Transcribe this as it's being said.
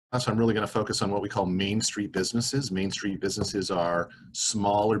I'm really going to focus on what we call Main Street businesses. Main Street businesses are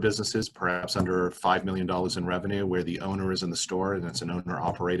smaller businesses, perhaps under $5 million in revenue, where the owner is in the store and it's an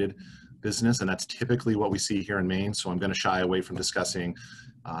owner-operated business, and that's typically what we see here in Maine. So I'm going to shy away from discussing,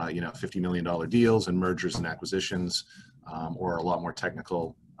 $50 million deals and mergers and acquisitions, or a lot more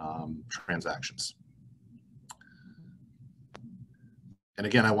technical transactions. And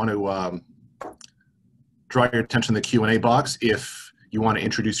again, I want to draw your attention to the Q&A box if you want to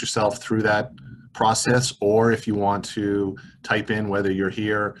introduce yourself through that process, or if you want to type in whether you're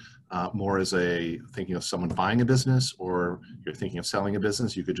here more as thinking of someone buying a business or you're thinking of selling a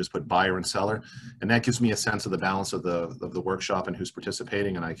business. You could just put buyer and seller, and that gives me a sense of the balance of the workshop and who's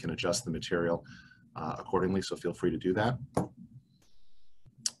participating, and I can adjust the material accordingly, so feel free to do that.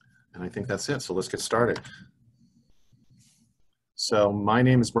 And I think that's it, so let's get started. So my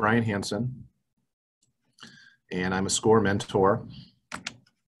name is Brian Hansen, and I'm a SCORE mentor.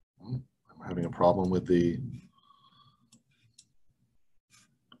 I'm having a problem with the...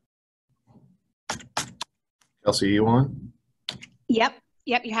 Kelsey, are you on? Yep,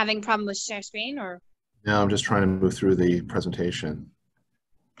 you're having a problem with share screen, or? No, I'm just trying to move through the presentation.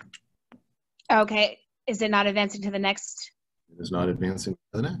 Okay, is it not advancing to the next? It is not advancing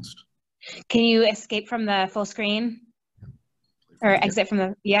to the next. Can you escape from the full screen? Or exit from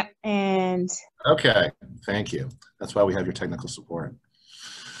the, yep, and. Okay, thank you. That's why we have your technical support.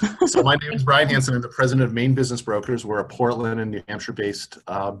 So my name is Brian Hansen. I'm the president of Maine Business Brokers. We're a Portland and New Hampshire-based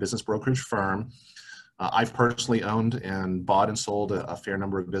business brokerage firm. I've personally owned and bought and sold a fair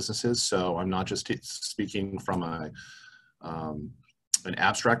number of businesses, so I'm not just speaking from an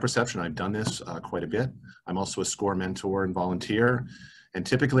abstract perception. I've done this quite a bit. I'm also a SCORE mentor and volunteer. And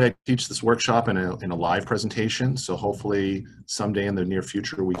typically I teach this workshop in a live presentation, so hopefully someday in the near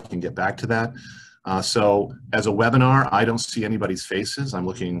future we can get back to that. So as a webinar, I don't see anybody's faces. I'm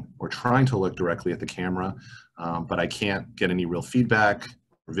looking or trying to look directly at the camera, but I can't get any real feedback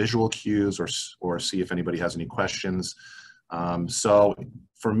or visual cues or see if anybody has any questions. So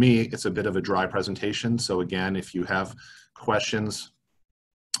for me, it's a bit of a dry presentation. So again, if you have questions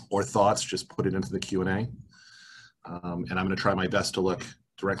or thoughts, just put it into the Q&A. And I'm going to try my best to look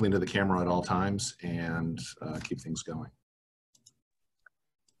directly into the camera at all times and keep things going.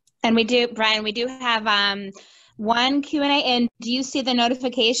 And we do, Brian, we do have one Q&A, and do you see the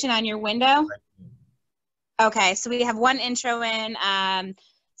notification on your window? Okay, so we have one intro in.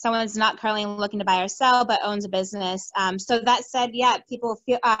 Someone's not currently looking to buy or sell, but owns a business. So that said, yeah,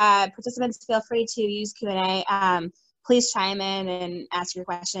 participants feel free to use Q&A. Please chime in and ask your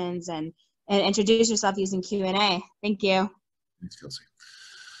questions and introduce yourself using Q&A. Thank you. Thanks, Kelsey.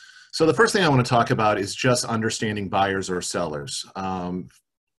 So the first thing I want to talk about is just understanding buyers or sellers.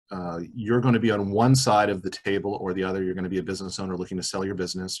 You're going to be on one side of the table or the other. You're going to be a business owner looking to sell your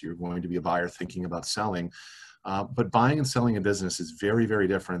business. You're going to be a buyer thinking about selling. But buying and selling a business is very, very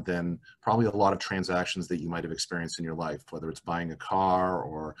different than probably a lot of transactions that you might have experienced in your life, whether it's buying a car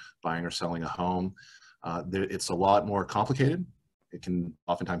or buying or selling a home. It's a lot more complicated. It can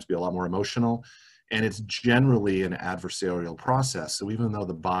oftentimes be a lot more emotional, and it's generally an adversarial process. So even though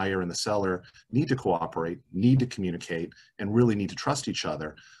the buyer and the seller need to cooperate, need to communicate, and really need to trust each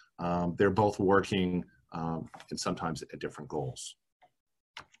other, they're both working and sometimes at different goals.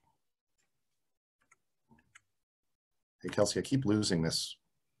 Hey, Kelsey, I keep losing this.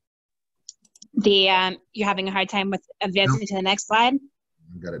 You're having a hard time with advancing to the next slide?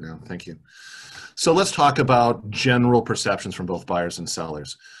 I've got it now. Thank you. So let's talk about general perceptions from both buyers and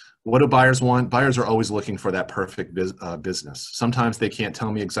sellers. What do buyers want? Buyers are always looking for that perfect business. Sometimes they can't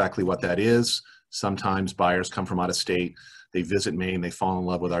tell me exactly what that is. Sometimes buyers come from out of state. They visit Maine, they fall in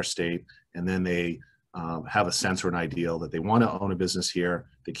love with our state, and then they have a sense or an ideal that they want to own a business here.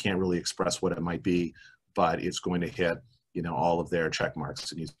 They can't really express what it might be, but it's going to hit all of their check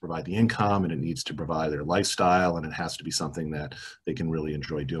marks. It needs to provide the income, and it needs to provide their lifestyle, and it has to be something that they can really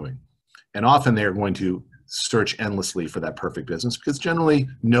enjoy doing. And often they're going to search endlessly for that perfect business, because generally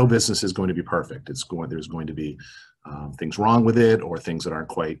no business is going to be perfect. There's going to be things wrong with it, or things that aren't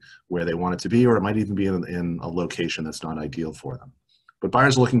quite where they want it to be, or it might even be in a location that's not ideal for them. But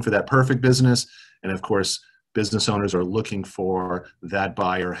buyers are looking for that perfect business, and of course, business owners are looking for that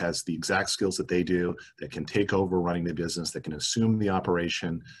buyer has the exact skills that they do, that can take over running the business, that can assume the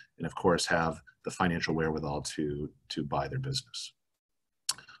operation, and of course have the financial wherewithal to buy their business.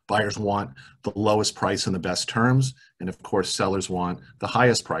 Buyers want the lowest price and the best terms, and of course sellers want the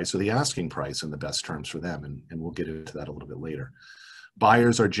highest price or the asking price and the best terms for them, and we'll get into that a little bit later.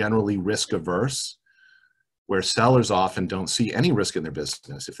 Buyers are generally risk averse, where sellers often don't see any risk in their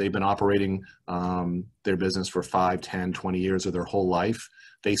business. If they've been operating their business for 5, 10, 20 years or their whole life,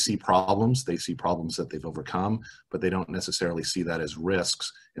 They see problems that they've overcome, but they don't necessarily see that as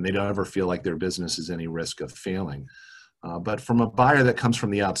risks, and they don't ever feel like their business is any risk of failing. But from a buyer that comes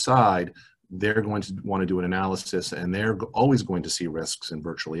from the outside, they're going to want to do an analysis, and they're always going to see risks in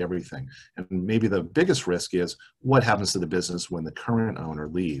virtually everything. And maybe the biggest risk is what happens to the business when the current owner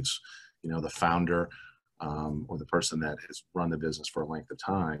leaves, the founder or the person that has run the business for a length of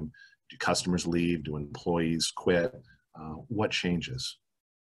time. Do customers leave? Do employees quit? What changes?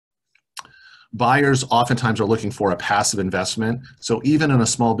 Buyers oftentimes are looking for a passive investment. So even in a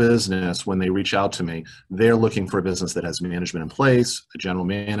small business, when they reach out to me, they're looking for a business that has management in place, a general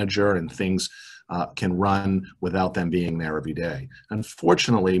manager, and things can run without them being there every day.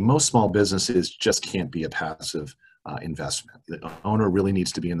 Unfortunately, most small businesses just can't be a passive investment. The owner really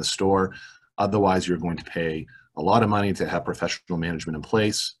needs to be in the store. Otherwise, you're going to pay a lot of money to have professional management in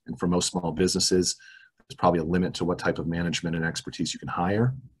place. And for most small businesses, there's probably a limit to what type of management and expertise you can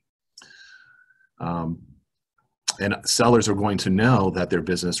hire. And sellers are going to know that their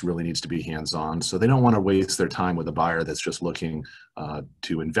business really needs to be hands-on, so they don't want to waste their time with a buyer that's just looking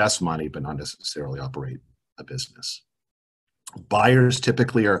to invest money but not necessarily operate a business. Buyers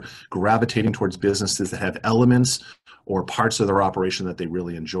typically are gravitating towards businesses that have elements or parts of their operation that they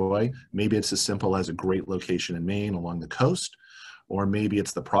really enjoy. Maybe it's as simple as a great location in Maine along the coast, or maybe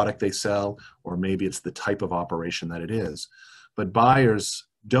it's the product they sell, or maybe it's the type of operation that it is. But buyers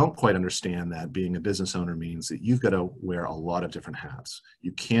don't quite understand that being a business owner means that you've got to wear a lot of different hats.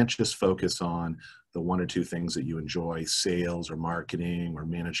 You can't just focus on the one or two things that you enjoy, sales or marketing or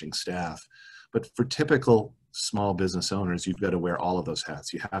managing staff. But for typical small business owners, you've got to wear all of those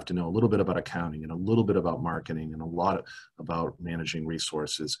hats. You have to know a little bit about accounting and a little bit about marketing and a lot about managing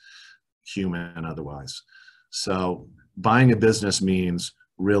resources, human and otherwise. So buying a business means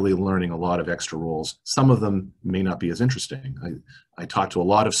really learning a lot of extra roles. Some of them may not be as interesting. I talk to a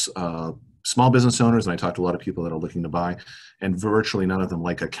lot of small business owners, and I talk to a lot of people that are looking to buy, and virtually none of them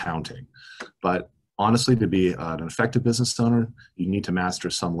like accounting. But honestly, to be an effective business owner, you need to master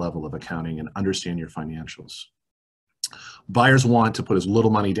some level of accounting and understand your financials. Buyers want to put as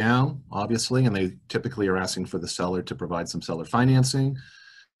little money down, obviously, and they typically are asking for the seller to provide some seller financing.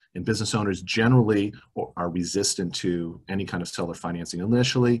 And business owners generally are resistant to any kind of seller financing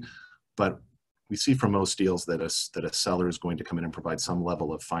initially, but we see from most deals that a seller is going to come in and provide some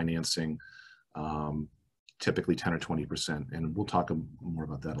level of financing, typically 10 or 20%. And we'll talk more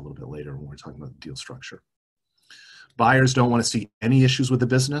about that a little bit later when we're talking about deal structure. Buyers don't want to see any issues with the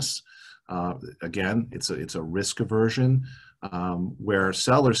business. Again, it's a risk aversion, where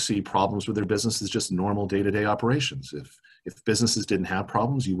sellers see problems with their business as just normal day-to-day operations. If businesses didn't have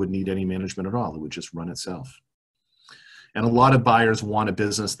problems, you wouldn't need any management at all. It would just run itself. And a lot of buyers want a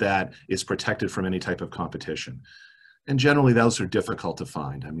business that is protected from any type of competition. And generally, those are difficult to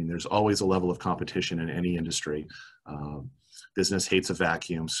find. I mean, there's always a level of competition in any industry. Business hates a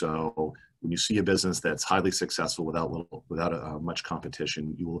vacuum, so when you see a business that's highly successful without much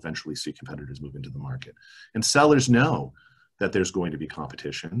competition, you will eventually see competitors move into the market. And sellers know that there's going to be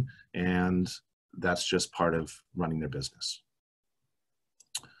competition, and that's just part of running their business.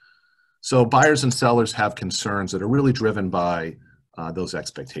 So buyers and sellers have concerns that are really driven by those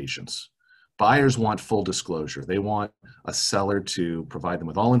expectations. Buyers want full disclosure. They want a seller to provide them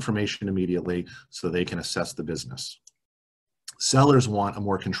with all information immediately so they can assess the business. Sellers want a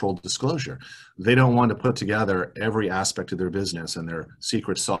more controlled disclosure. They don't want to put together every aspect of their business and their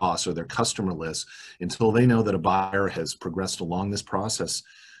secret sauce or their customer list until they know that a buyer has progressed along this process,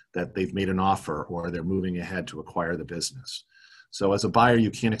 that they've made an offer or they're moving ahead to acquire the business. So as a buyer,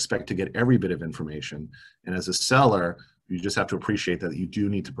 you can't expect to get every bit of information. And as a seller, you just have to appreciate that you do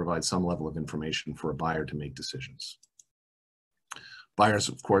need to provide some level of information for a buyer to make decisions. Buyers,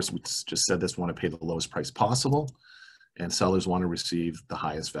 of course, we just said this, want to pay the lowest price possible, and sellers want to receive the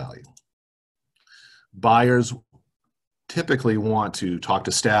highest value. Buyers typically want to talk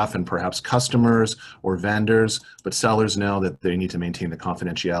to staff and perhaps customers or vendors, but sellers know that they need to maintain the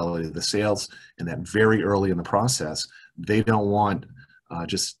confidentiality of the sales, and that very early in the process, they don't want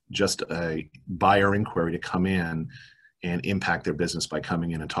just a buyer inquiry to come in and impact their business by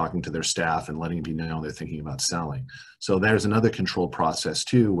coming in and talking to their staff and letting it be known they're thinking about selling. So there's another controlled process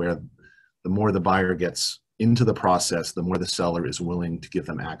too, where the more the buyer gets into the process, the more the seller is willing to give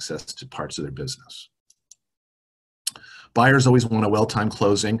them access to parts of their business. Buyers always want a well-timed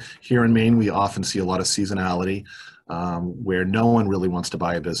closing. Here in Maine, we often see a lot of seasonality where no one really wants to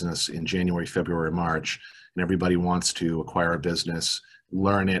buy a business in January, February, March, and everybody wants to acquire a business,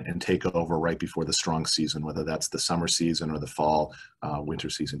 learn it, and take over right before the strong season, whether that's the summer season or the fall, winter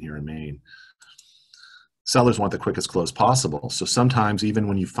season here in Maine. Sellers want the quickest close possible. So sometimes even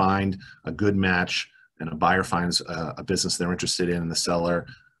when you find a good match and a buyer finds a business they're interested in and the seller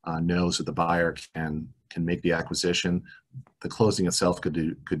knows that the buyer can make the acquisition, the closing itself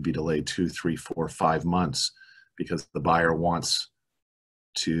could be delayed 2, 3, 4, 5 months because the buyer wants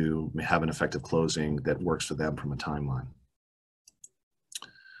to have an effective closing that works for them from a timeline.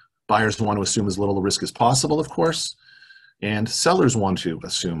 Buyers want to assume as little risk as possible, of course, and sellers want to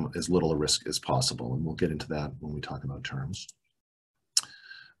assume as little risk as possible, and we'll get into that when we talk about terms.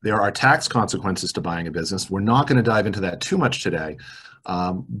 There are tax consequences to buying a business. We're not going to dive into that too much today,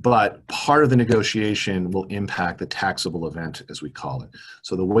 but part of the negotiation will impact the taxable event, as we call it.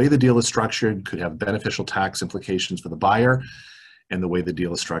 So the way the deal is structured could have beneficial tax implications for the buyer, and the way the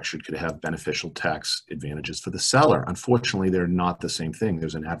deal is structured could have beneficial tax advantages for the seller. Unfortunately, they're not the same thing.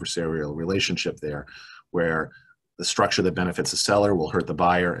 There's an adversarial relationship there where the structure that benefits the seller will hurt the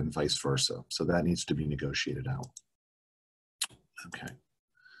buyer and vice versa. So that needs to be negotiated out. Okay.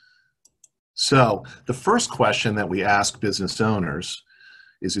 So the first question that we ask business owners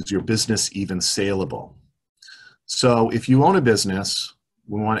is your business even saleable? So if you own a business,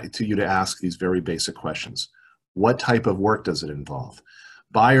 we want you to ask these very basic questions. What type of work does it involve?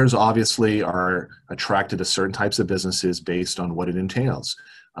 Buyers obviously are attracted to certain types of businesses based on what it entails.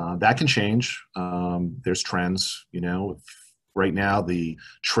 That can change. There's trends, right now the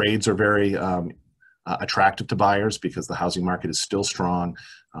trades are very attractive to buyers because the housing market is still strong.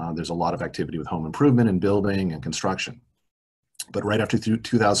 There's a lot of activity with home improvement and building and construction. But right after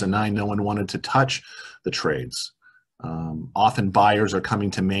 2009, no one wanted to touch the trades. Often buyers are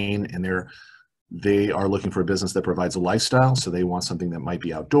coming to Maine and they are looking for a business that provides a lifestyle. So they want something that might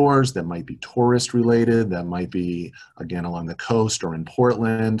be outdoors, that might be tourist related, that might be, again, along the coast or in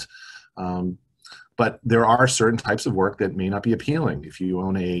Portland. But there are certain types of work that may not be appealing. If you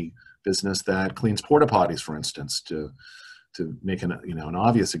own a business that cleans porta potties, for instance, to make an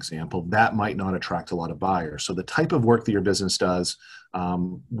obvious example, that might not attract a lot of buyers. So the type of work that your business does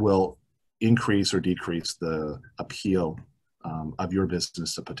will increase or decrease the appeal of your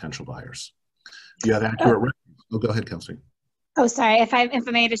business to potential buyers. Do you have accurate records? Oh, go ahead, Kelsey. Oh, sorry. If I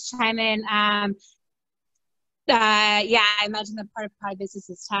may just chime in. Yeah, I imagine the part of product business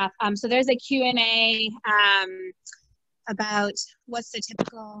is tough. So there's a Q&A about what's the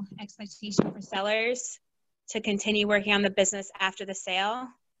typical expectation for sellers to continue working on the business after the sale.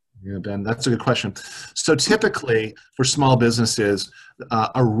 Yeah, Ben, that's a good question. So typically for small businesses,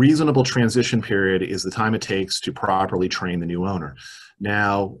 a reasonable transition period is the time it takes to properly train the new owner.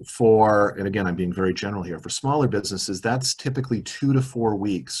 Now and again, I'm being very general here, for smaller businesses, that's typically 2 to 4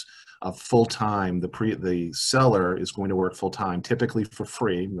 weeks of full-time. The seller is going to work full-time, typically for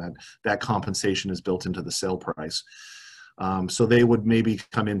free. That compensation is built into the sale price. So they would maybe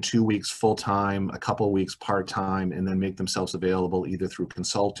come in 2 weeks full-time, a couple of weeks part-time, and then make themselves available either through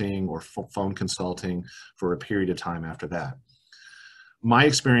consulting or phone consulting for a period of time after that. My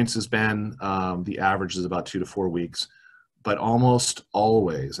experience has been the average is about 2 to 4 weeks, but almost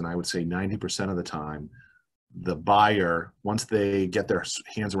always, and I would say 90% of the time, the buyer, once they get their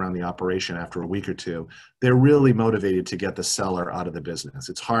hands around the operation after a week or two, they're really motivated to get the seller out of the business.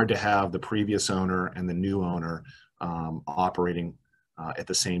 It's hard to have the previous owner and the new owner operating at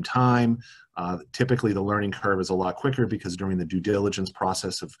the same time. Typically, the learning curve is a lot quicker because during the due diligence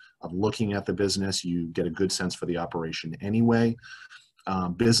process of looking at the business, you get a good sense for the operation anyway.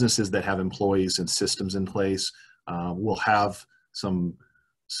 Businesses that have employees and systems in place will have some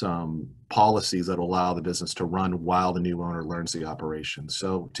policies that will allow the business to run while the new owner learns the operation.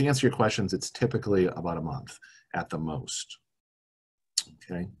 So to answer your questions, it's typically about a month at the most.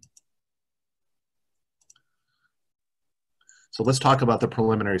 Okay. So let's talk about the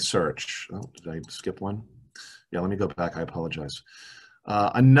preliminary search. Oh, did I skip one? Yeah, let me go back. I apologize.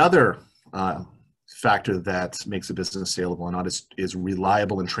 Another factor that makes a business saleable or not is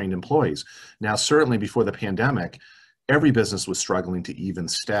reliable and trained employees. Now, certainly before the pandemic, every business was struggling to even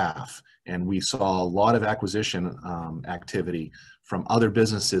staff, and we saw a lot of acquisition activity from other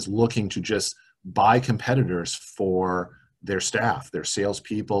businesses looking to just buy competitors for their staff, their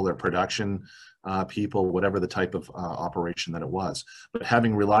salespeople, their production people, whatever the type of operation that it was. But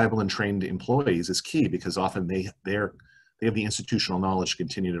having reliable and trained employees is key because often they have the institutional knowledge to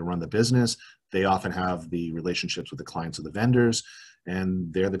continue to run the business. They often have the relationships with the clients or the vendors,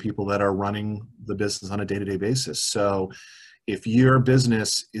 and they're the people that are running the business on a day-to-day basis. So if your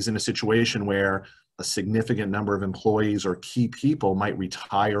business is in a situation where a significant number of employees or key people might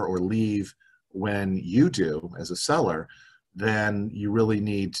retire or leave when you do as a seller, then you really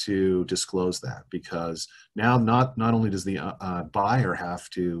need to disclose that, because now not only does the buyer have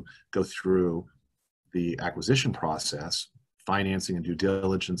to go through the acquisition process, financing and due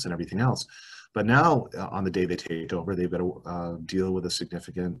diligence and everything else. But now on the day they take over, they've got to deal with a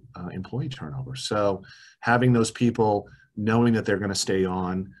significant employee turnover. So having those people, knowing that they're going to stay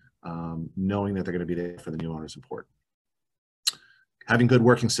on, knowing that they're going to be there for the new owner is important. Having good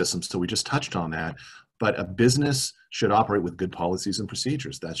working systems, so we just touched on that, but a business should operate with good policies and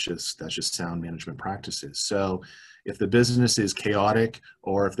procedures. That's just sound management practices. So if the business is chaotic,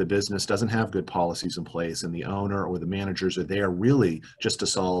 or if the business doesn't have good policies in place and the owner or the managers are there really just to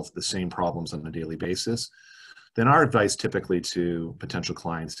solve the same problems on a daily basis, then our advice typically to potential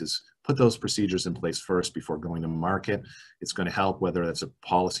clients is put those procedures in place first before going to market. It's going to help, whether it's a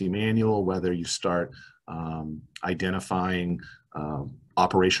policy manual, whether you start identifying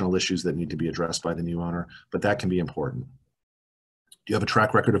operational issues that need to be addressed by the new owner, but that can be important. Do you have a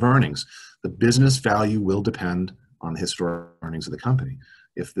track record of earnings? The business value will depend on the historic earnings of the company.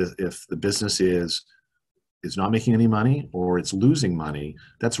 If the business is not making any money, or it's losing money,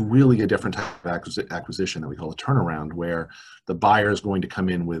 that's really a different type of acquisition that we call a turnaround, where the buyer is going to come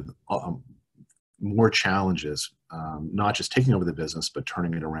in with more challenges, not just taking over the business, but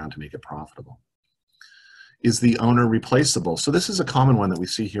turning it around to make it profitable. Is the owner replaceable? So this is a common one that we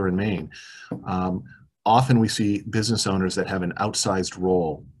see here in Maine. Often we see business owners that have an outsized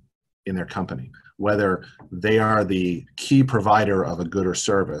role in their company, whether they are the key provider of a good or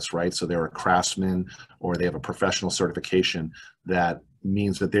service, right? So they're a craftsman, or they have a professional certification that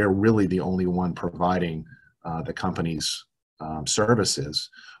means that they're really the only one providing the company's services,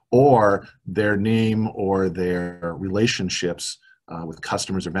 or their name or their relationships with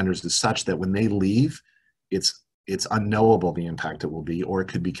customers or vendors is such that when they leave, it's unknowable the impact it will be, or it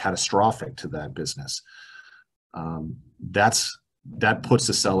could be catastrophic to that business. That puts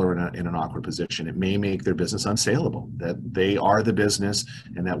the seller in an awkward position. It may make their business unsaleable, that they are the business,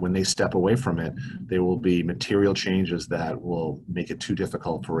 and that when they step away from it, there will be material changes that will make it too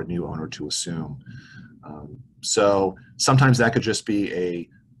difficult for a new owner to assume. So sometimes that could just be a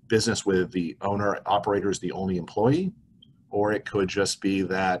business with the owner operator as the only employee, or it could just be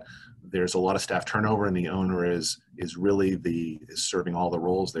that there's a lot of staff turnover and the owner is really is serving all the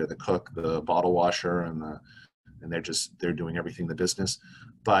roles. They're the cook, the bottle washer, and they're doing everything in the business.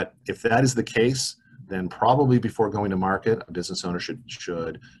 But if that is the case, then probably before going to market, a business owner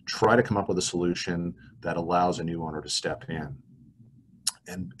should try to come up with a solution that allows a new owner to step in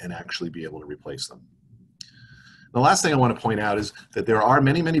and actually be able to replace them. The last thing I want to point out is that there are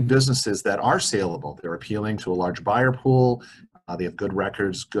many, many businesses that are saleable. They're appealing to a large buyer pool. They have good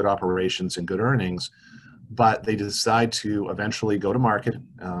records, good operations, and good earnings, but they decide to eventually go to market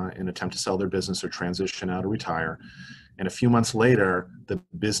and attempt to sell their business or transition out or retire. And a few months later, the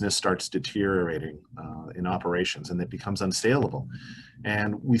business starts deteriorating in operations, and it becomes unsaleable.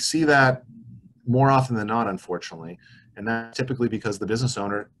 And we see that more often than not, unfortunately. And that's typically because the business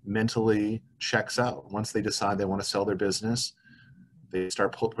owner mentally checks out. Once they decide they want to sell their business, they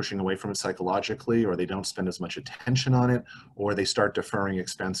start pushing away from it psychologically, or they don't spend as much attention on it, or they start deferring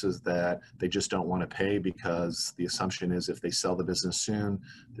expenses that they just don't want to pay, because the assumption is if they sell the business soon,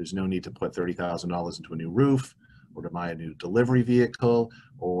 there's no need to put $30,000 into a new roof, or to buy a new delivery vehicle,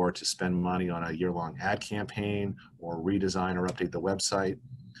 or to spend money on a year-long ad campaign, or redesign or update the website.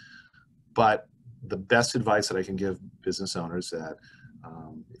 But the best advice that I can give business owners that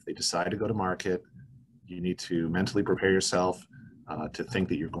if they decide to go to market, you need to mentally prepare yourself to think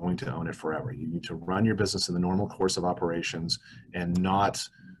that you're going to own it forever. You need to run your business in the normal course of operations and not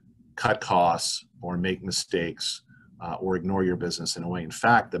cut costs or make mistakes or ignore your business in a way. In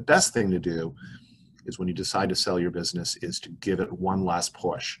fact, the best thing to do is when you decide to sell your business is to give it one last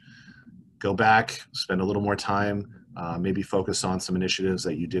push. Go back, spend a little more time, maybe focus on some initiatives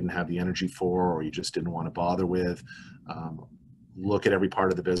that you didn't have the energy for, or you just didn't want to bother with. Look at every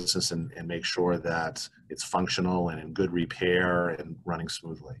part of the business and make sure that it's functional and in good repair and running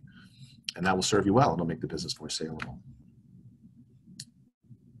smoothly. And that will serve you well. It'll make the business more saleable.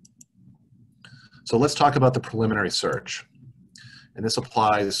 So let's talk about the preliminary search. And this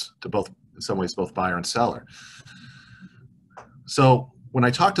applies to both, in some ways, both buyer and seller. So when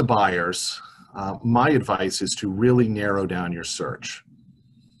I talk to buyers, my advice is to really narrow down your search.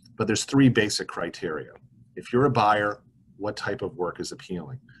 But there's three basic criteria. If you're a buyer, what type of work is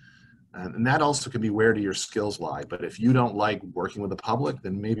appealing? And that also can be where do your skills lie. But if you don't like working with the public,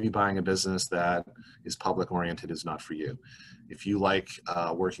 then maybe buying a business that is public oriented is not for you. If you like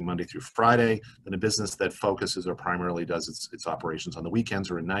working Monday through Friday, then a business that focuses or primarily does its operations on the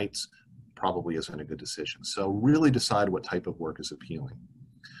weekends or at nights probably isn't a good decision. So really decide what type of work is appealing.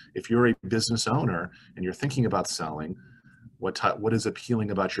 If you're a business owner and you're thinking about selling, what is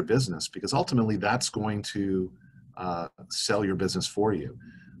appealing about your business, because ultimately that's going to sell your business for you.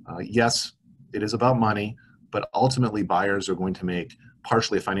 Yes, it is about money, but ultimately buyers are going to make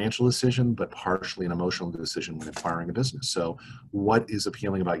partially a financial decision, but partially an emotional decision when acquiring a business. So what is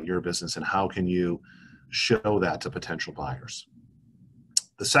appealing about your business, and how can you show that to potential buyers?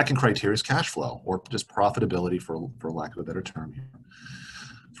 The second criteria is cash flow, or just profitability, for lack of a better term here.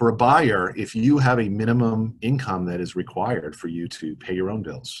 For a buyer, if you have a minimum income that is required for you to pay your own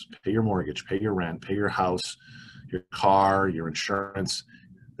bills, pay your mortgage, pay your rent, pay your house, your car, your insurance,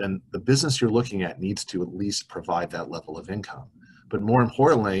 then the business you're looking at needs to at least provide that level of income. But more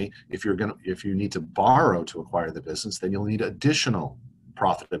importantly, if you need to borrow to acquire the business, then you'll need additional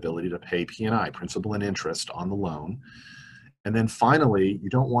profitability to pay P&I, principal and interest, on the loan. And then finally,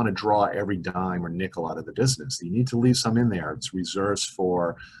 you don't want to draw every dime or nickel out of the business. You need to leave some in there. It's reserves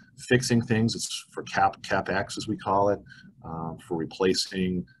for fixing things. It's for CapEx, as we call it, for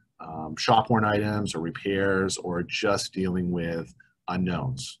replacing shop-worn items or repairs, or just dealing with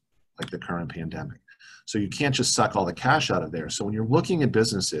unknowns like the current pandemic. So you can't just suck all the cash out of there. So when you're looking at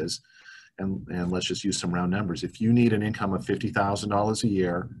businesses, and let's just use some round numbers, if you need an income of $50,000 a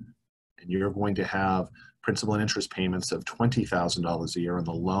year, and you're going to have principal and interest payments of $20,000 a year on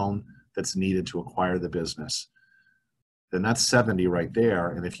the loan that's needed to acquire the business, then that's 70 right there.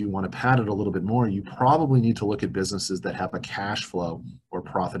 And if you want to pad it a little bit more, you probably need to look at businesses that have a cash flow or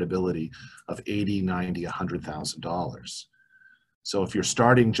profitability of $80, $90, $100,000. So if you're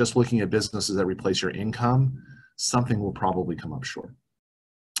starting just looking at businesses that replace your income, something will probably come up short.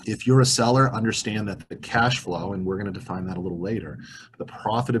 If you're a seller, understand that the cash flow, and we're going to define that a little later, the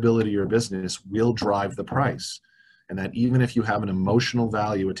profitability of your business will drive the price. And that even if you have an emotional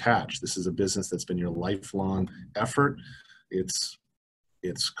value attached, this is a business that's been your lifelong effort. It's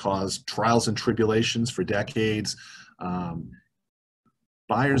caused trials and tribulations for decades.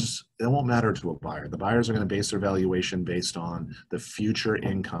 Buyers, it won't matter to a buyer. The buyers are going to base their valuation based on the future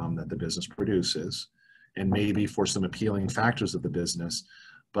income that the business produces, and maybe for some appealing factors of the business,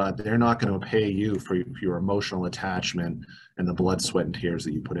 but they're not going to pay you for your emotional attachment and the blood, sweat, and tears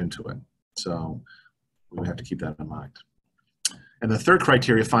that you put into it. So we have to keep that in mind. And the third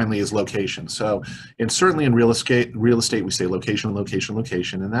criteria, finally, is location. So, and certainly in real estate, we say location, location,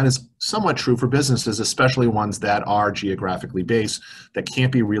 location, and that is somewhat true for businesses, especially ones that are geographically based, that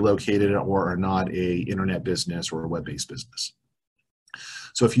can't be relocated or are not a internet business or a web-based business.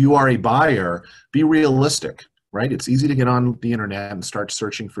 So if you are a buyer, be realistic, right? It's easy to get on the internet and start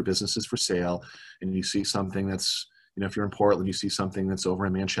searching for businesses for sale, and you see something that's, if you're in Portland, you see something that's over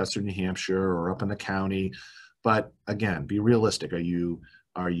in Manchester, New Hampshire, or up in the county. But again, be realistic. Are you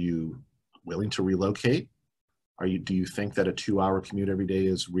willing to relocate? Do you think that a 2-hour commute every day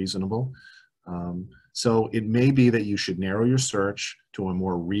is reasonable? So it may be that you should narrow your search to a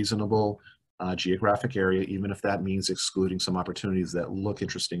more reasonable geographic area, even if that means excluding some opportunities that look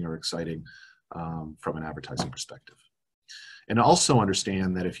interesting or exciting from an advertising perspective. And also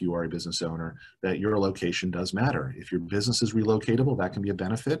understand that if you are a business owner, that your location does matter. If your business is relocatable, that can be a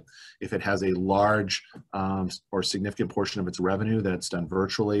benefit. If it has a large or significant portion of its revenue that's done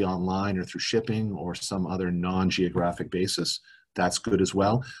virtually, online, or through shipping or some other non-geographic basis, that's good as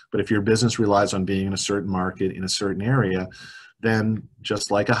well. But if your business relies on being in a certain market, in a certain area, then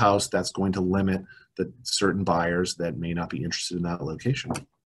just like a house, that's going to limit the certain buyers that may not be interested in that location.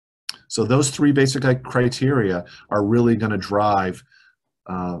 So those three basic criteria are really going to drive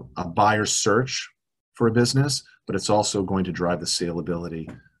a buyer's search for a business, but it's also going to drive the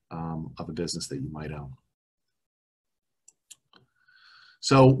saleability of a business that you might own.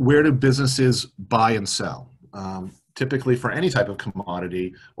 So where do businesses buy and sell? Typically for any type of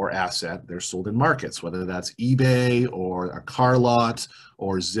commodity or asset, they're sold in markets, whether that's eBay or a car lot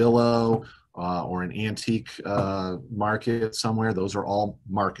or Zillow, or an antique market somewhere. Those are all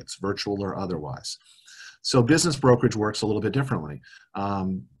markets, virtual or otherwise. So business brokerage works a little bit differently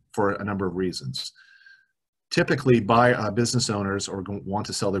for a number of reasons. Typically, business owners want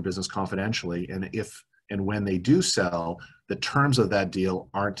to sell their business confidentially, and when they do sell, the terms of that deal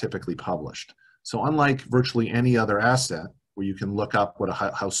aren't typically published. So unlike virtually any other asset, where you can look up what a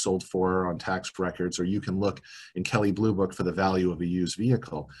house sold for on tax records, or you can look in Kelley Blue Book for the value of a used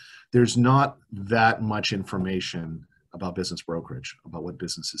vehicle, there's not that much information about business brokerage, about what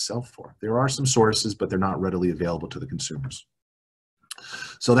businesses sell for. There are some sources, but they're not readily available to the consumers.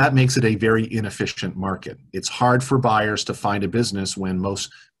 So that makes it a very inefficient market. It's hard for buyers to find a business when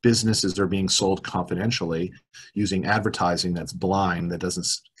most businesses are being sold confidentially using advertising that's blind, that doesn't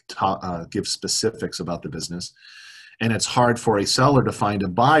give specifics about the business. And it's hard for a seller to find a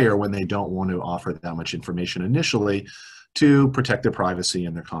buyer when they don't want to offer that much information initially, to protect their privacy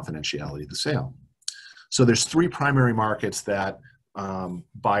and their confidentiality of the sale. So there's three primary markets that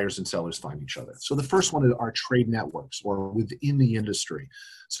buyers and sellers find each other. So the first one are trade networks, or within the industry.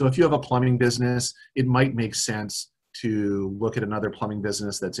 So if you have a plumbing business, it might make sense to look at another plumbing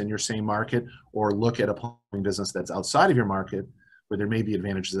business that's in your same market, or look at a plumbing business that's outside of your market, where there may be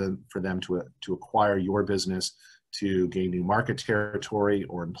advantages for them to acquire your business to gain new market territory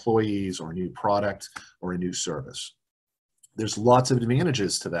or employees or a new product or a new service. There's lots of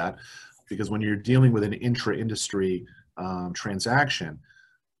advantages to that, because when you're dealing with an intra-industry transaction,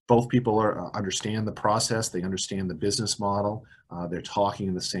 both people understand the process, they understand the business model, they're talking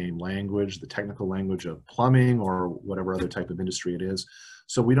in the same language, the technical language of plumbing or whatever other type of industry it is.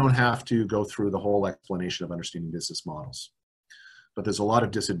 So we don't have to go through the whole explanation of understanding business models. But there's a lot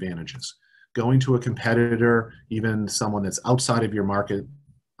of disadvantages. Going to a competitor, even someone that's outside of your market,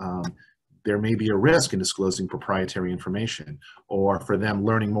 there may be a risk in disclosing proprietary information, or for them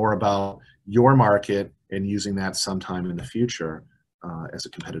learning more about your market and using that sometime in the future as a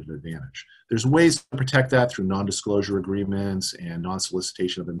competitive advantage. There's ways to protect that through non-disclosure agreements and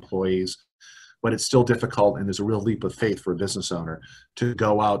non-solicitation of employees, but it's still difficult, and there's a real leap of faith for a business owner to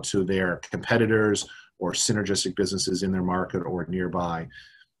go out to their competitors or synergistic businesses in their market or nearby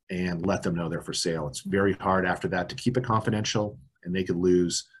and let them know they're for sale. It's very hard after that to keep it confidential, and they could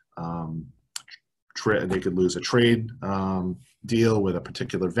lose a trade deal with a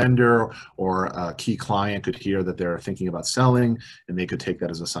particular vendor, or a key client could hear that they're thinking about selling, and they could take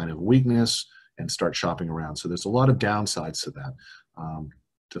that as a sign of weakness and start shopping around. So there's a lot of downsides to that,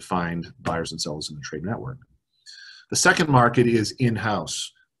 to find buyers and sellers in the trade network. The second market is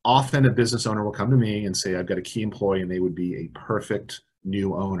in-house. Often a business owner will come to me and say, I've got a key employee, and they would be a perfect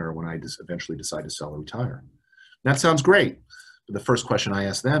new owner when I eventually decide to sell or retire. That sounds great. But the first question I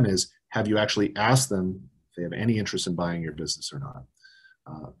ask them is, have you actually asked them if they have any interest in buying your business or not?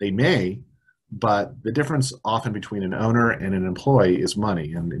 They may, but the difference often between an owner and an employee is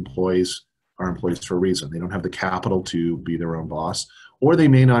money, and employees are employees for a reason. They don't have the capital to be their own boss, or they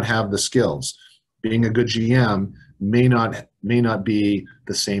may not have the skills. Being a good GM may not be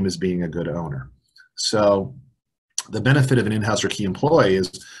the same as being a good owner. So the benefit of an in-house or key employee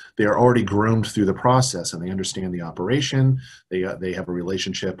is they are already groomed through the process, and they understand the operation. They have a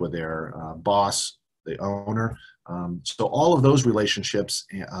relationship with their boss, the owner. So all of those relationships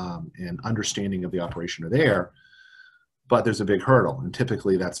and understanding of the operation are there, but there's a big hurdle, and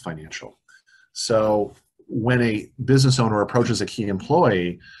typically that's financial. So when a business owner approaches a key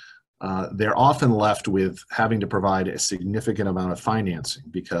employee, they're often left with having to provide a significant amount of financing,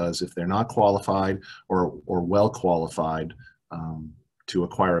 because if they're not qualified or well qualified to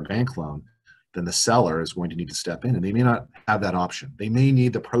acquire a bank loan, then the seller is going to need to step in, and they may not have that option. They may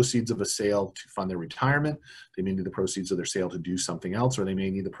need the proceeds of a sale to fund their retirement. They may need the proceeds of their sale to do something else, or they may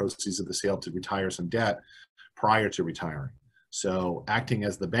need the proceeds of the sale to retire some debt prior to retiring. So acting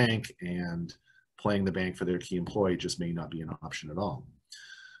as the bank and playing the bank for their key employee just may not be an option at all.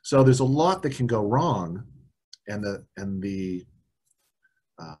 So there's a lot that can go wrong, and the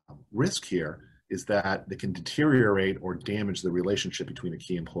risk here is that they can deteriorate or damage the relationship between the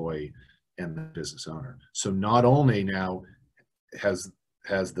key employee and the business owner. So not only now has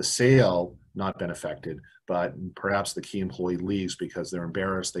the sale not been affected, but perhaps the key employee leaves because they're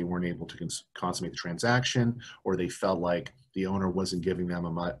embarrassed they weren't able to consummate the transaction, or they felt like the owner wasn't giving them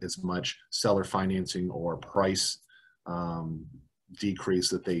as much seller financing or price decrease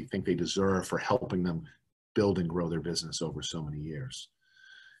that they think they deserve for helping them build and grow their business over so many years.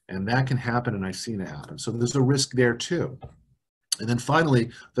 And that can happen, and I've seen it happen. So there's a risk there too. And then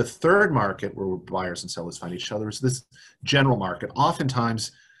finally, the third market where buyers and sellers find each other is this general market,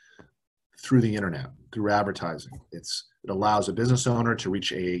 oftentimes through the internet, through advertising. It allows a business owner to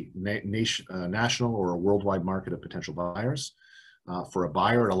reach a national or a worldwide market of potential buyers. For a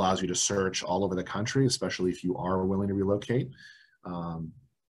buyer, it allows you to search all over the country, especially if you are willing to relocate.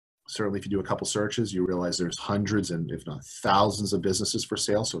 Certainly if you do a couple searches, you realize there's hundreds and if not thousands of businesses for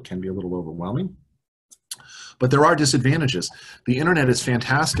sale, so it can be a little overwhelming. But there are disadvantages. The internet is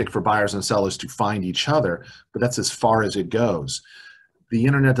fantastic for buyers and sellers to find each other, but that's as far as it goes. The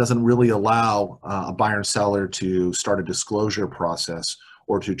internet doesn't really allow a buyer and seller to start a disclosure process,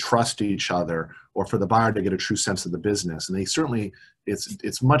 or to trust each other, or for the buyer to get a true sense of the business. And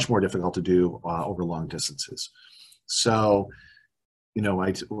it's much more difficult to do over long distances. So, you know,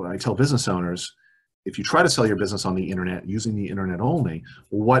 I tell business owners, if you try to sell your business on the internet using the internet only,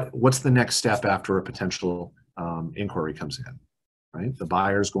 what's the next step after a potential inquiry comes in, right? The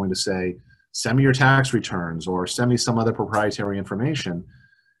buyer is going to say, send me your tax returns, or send me some other proprietary information.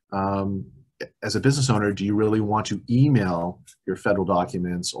 as a business owner, do you really want to email your federal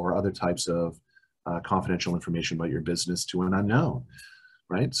documents or other types of confidential information about your business to an unknown,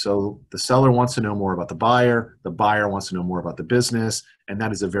 right? So the seller wants to know more about the buyer wants to know more about the business, and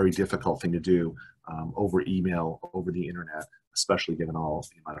that is a very difficult thing to do over email, over the internet, especially given all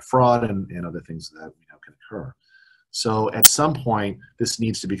the amount of fraud and other things that we know can occur. So at some point, this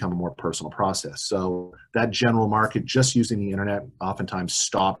needs to become a more personal process. So that general market, just using the internet, oftentimes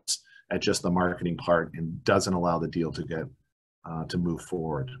stops at just the marketing part and doesn't allow the deal to get to move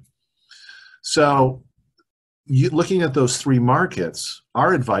forward. So looking at those three markets,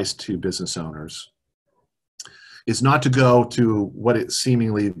 our advice to business owners is not to go to what is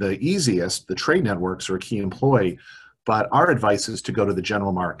seemingly the easiest, the trade networks or a key employee, but our advice is to go to the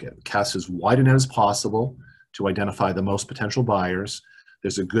general market, cast as wide a net as possible to identify the most potential buyers.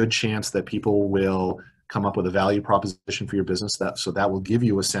 There's a good chance that people will come up with a value proposition for your business, so that will give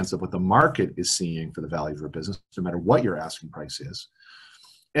you a sense of what the market is seeing for the value of your business, no matter what your asking price is.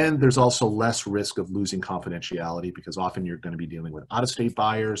 And there's also less risk of losing confidentiality, because often you're going to be dealing with out-of-state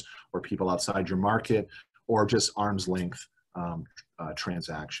buyers or people outside your market, or just arm's length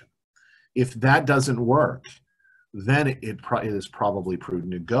transaction. If that doesn't work, then it is probably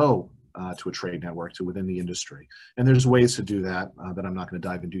prudent to go to a trade network, to within the industry. And there's ways to do that that I'm not going to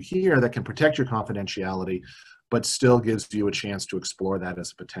dive into here, that can protect your confidentiality, but still gives you a chance to explore that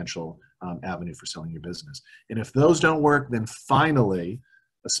as a potential avenue for selling your business. And if those don't work, then finally,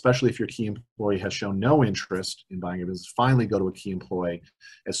 especially if your key employee has shown no interest in buying your business, finally go to a key employee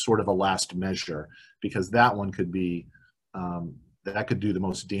as sort of a last measure, because that one could be, that could do the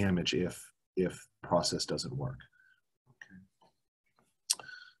most damage if the process doesn't work. Okay.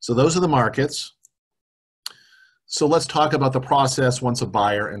 So those are the markets. So let's talk about the process once a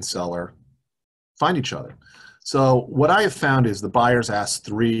buyer and seller find each other. So what I have found is the buyers ask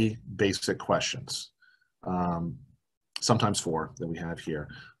three basic questions. Sometimes four that we have here.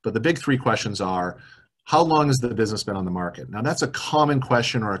 But the big three questions are, how long has the business been on the market? Now that's a common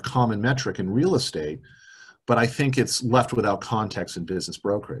question or a common metric in real estate, but I think it's left without context in business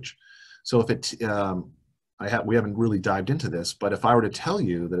brokerage. So if it, we haven't really dived into this, but if I were to tell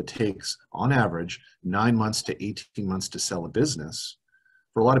you that it takes on average 9 months to 18 months to sell a business,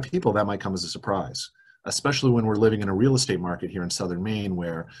 for a lot of people that might come as a surprise, especially when we're living in a real estate market here in Southern Maine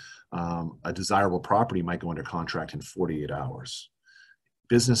where a desirable property might go under contract in 48 hours.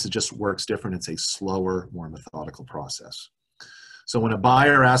 Business, it just works different. It's a slower, more methodical process. So when a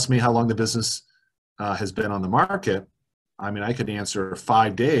buyer asks me how long the business has been on the market, I mean, I could answer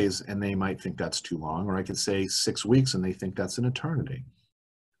 5 days and they might think that's too long, or I could say 6 weeks and they think that's an eternity.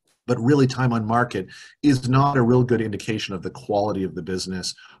 But really, time on market is not a real good indication of the quality of the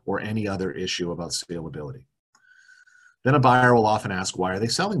business or any other issue about scalability. Then a buyer will often ask, why are they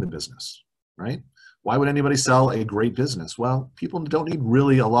selling the business, right? Why would anybody sell a great business? Well, people don't need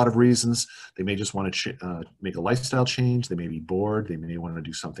really a lot of reasons. They may just want to make a lifestyle change. They may be bored. They may want to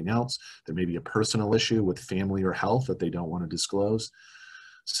do something else. There may be a personal issue with family or health that they don't want to disclose.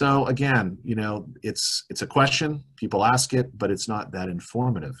 So again, you know, it's a question. People ask it, but it's not that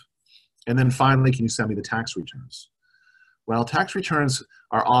informative. And then finally, can you send me the tax returns? Well, tax returns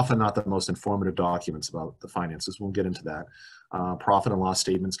are often not the most informative documents about the finances. We'll get into that. Profit and loss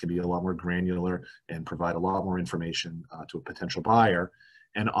statements can be a lot more granular and provide a lot more information to a potential buyer.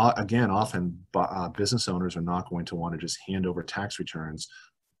 And again, often business owners are not going to want to just hand over tax returns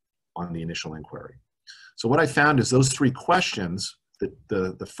on the initial inquiry. So what I found is those three questions,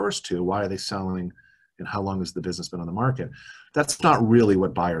 the first two, why are they selling and how long has the business been on the market, that's not really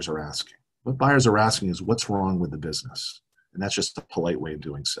what buyers are asking. What buyers are asking is what's wrong with the business? And that's just a polite way of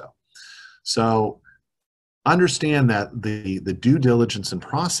doing so. So understand that the due diligence and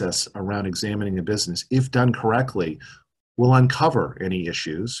process around examining a business, if done correctly, will uncover any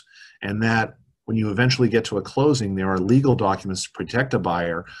issues, and that when you eventually get to a closing, there are legal documents to protect a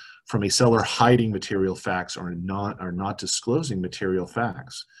buyer from a seller hiding material facts or not disclosing material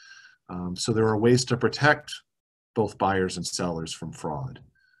facts. So there are ways to protect both buyers and sellers from fraud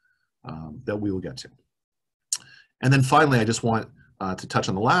that we will get to. And then finally, I just want to touch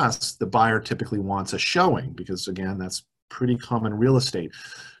on the last. The buyer typically wants a showing because, again, that's pretty common real estate.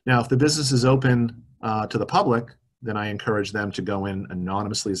 Now, if the business is open to the public, then I encourage them to go in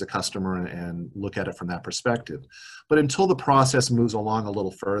anonymously as a customer and look at it from that perspective. But until the process moves along a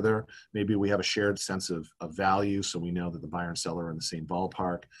little further, maybe we have a shared sense of value, so we know that the buyer and seller are in the same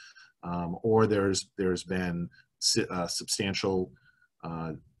ballpark, or there's been substantial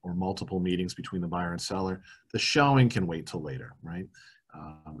or multiple meetings between the buyer and seller, the showing can wait till later, right?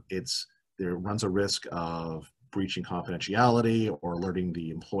 There runs a risk of breaching confidentiality or alerting the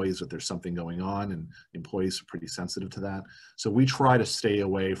employees that there's something going on, and employees are pretty sensitive to that. So we try to stay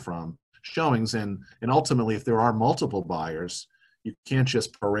away from showings, and ultimately, if there are multiple buyers, you can't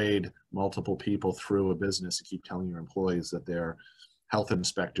just parade multiple people through a business and keep telling your employees that they're health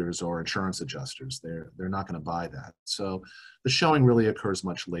inspectors or insurance adjusters. They're not going to buy that. So the showing really occurs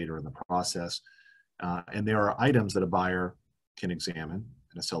much later in the process, and there are items that a buyer can examine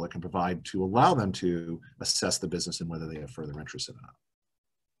and a seller can provide to allow them to assess the business and whether they have further interest in it or not.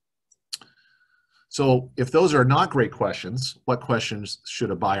 So if those are not great questions, what questions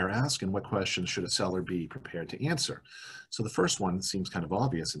should a buyer ask and what questions should a seller be prepared to answer? So the first one seems kind of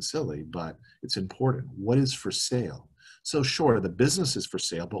obvious and silly, but it's important. What is for sale? So sure, the business is for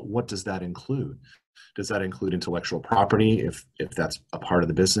sale, but what does that include? Does that include intellectual property, if that's a part of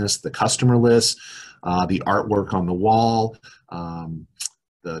the business, the customer list, the artwork on the wall,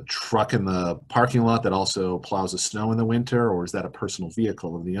 the truck in the parking lot that also plows the snow in the winter, or is that a personal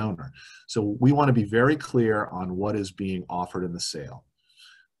vehicle of the owner? So we want to be very clear on what is being offered in the sale.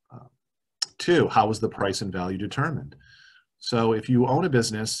 Two, how is the price and value determined? So if you own a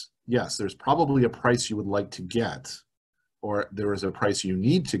business, yes, there's probably a price you would like to get, or there is a price you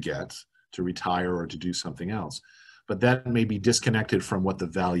need to get to retire or to do something else. But that may be disconnected from what the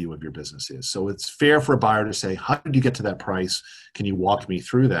value of your business is. So it's fair for a buyer to say, how did you get to that price? Can you walk me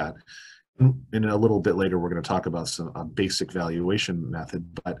through that? And a little bit later, we're going to talk about a basic valuation method,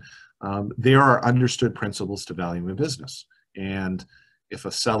 but there are understood principles to valuing a business. And if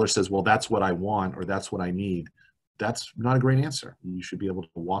a seller says, well, that's what I want, or that's what I need, that's not a great answer. You should be able to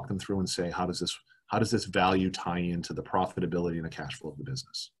walk them through and say, how does this value tie into the profitability and the cash flow of the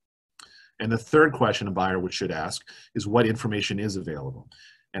business? And the third question a buyer should ask is what information is available.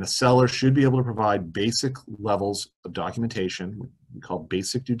 And a seller should be able to provide basic levels of documentation, we call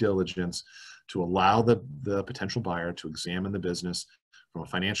basic due diligence, to allow the potential buyer to examine the business from a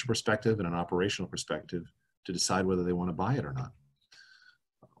financial perspective and an operational perspective to decide whether they want to buy it or not.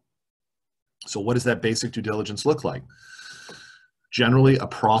 So what does that basic due diligence look like? Generally, a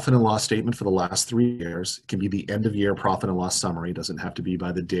profit and loss statement for the last 3 years. It can be the end of year profit and loss summary. It doesn't have to be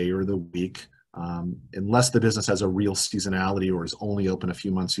by the day or the week, unless the business has a real seasonality or is only open a few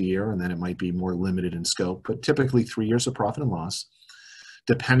months a year, and then it might be more limited in scope, but typically 3 years of profit and loss.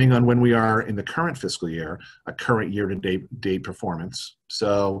 Depending on when we are in the current fiscal year, a current year-to-date performance.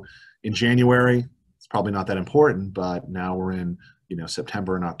 So in January, it's probably not that important, but now we're in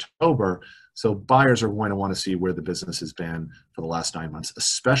September and October. So buyers are going to want to see where the business has been for the last 9 months,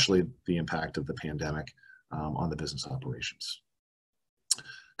 especially the impact of the pandemic on the business operations.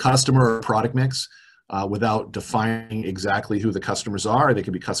 Customer or product mix, without defining exactly who the customers are. They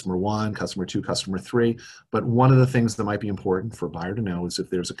could be customer 1, customer 2, customer 3. But one of the things that might be important for a buyer to know is if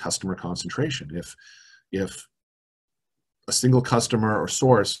there's a customer concentration. If a single customer or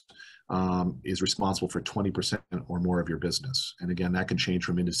source is responsible for 20% or more of your business. And again, that can change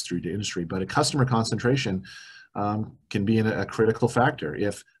from industry to industry, but a customer concentration can be a critical factor.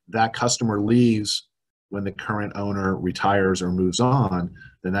 If that customer leaves when the current owner retires or moves on,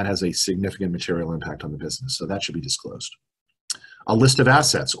 then that has a significant material impact on the business. So that should be disclosed. A list of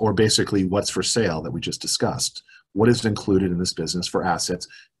assets, or basically what's for sale that we just discussed. What is included in this business for assets,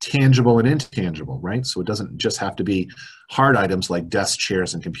 tangible and intangible, right? So it doesn't just have to be hard items like desks,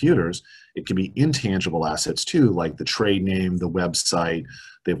 chairs, and computers. It can be intangible assets too, like the trade name, the website,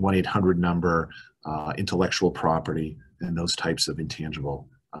 the 1-800 number, intellectual property, and those types of intangible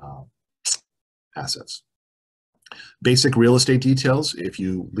assets. Basic real estate details, if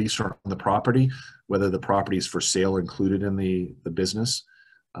you lease or own the property, whether the property is for sale or included in the business.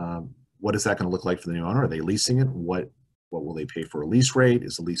 What is that going to look like for the new owner? Are they leasing it? What will they pay for a lease rate?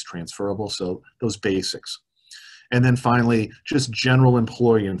 Is the lease transferable? So those basics. And then finally, just general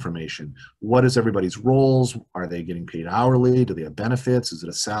employee information. What is everybody's roles? Are they getting paid hourly? Do they have benefits? Is it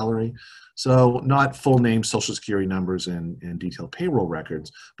a salary? So not full name, social security numbers, and detailed payroll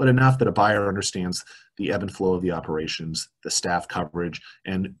records, but enough that a buyer understands the ebb and flow of the operations, the staff coverage,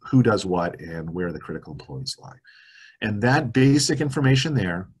 and who does what and where the critical employees lie. And that basic information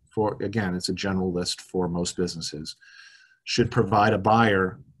there, again, it's a general list for most businesses, should provide a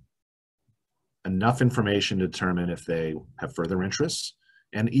buyer enough information to determine if they have further interests,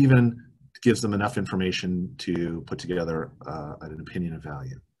 and even gives them enough information to put together an opinion of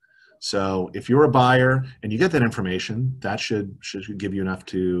value. So if you're a buyer and you get that information, that should give you enough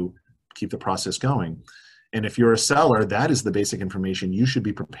to keep the process going. And if you're a seller, that is the basic information you should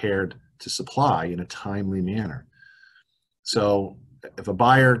be prepared to supply in a timely manner. So if a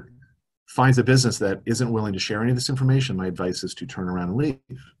buyer finds a business that isn't willing to share any of this information, my advice is to turn around and leave.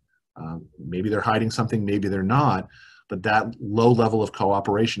 Maybe they're hiding something, maybe they're not, but that low level of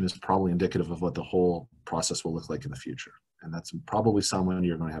cooperation is probably indicative of what the whole process will look like in the future. And that's probably someone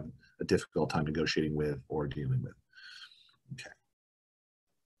you're going to have a difficult time negotiating with or dealing with. Okay.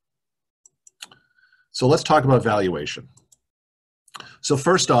 So let's talk about valuation. So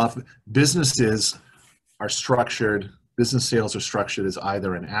first off, business sales are structured as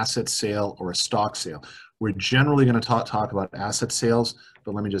either an asset sale or a stock sale. We're generally going to talk about asset sales,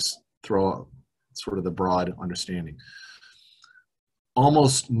 but let me just throw out sort of the broad understanding.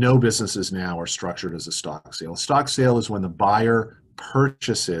 Almost no businesses now are structured as a stock sale. A stock sale is when the buyer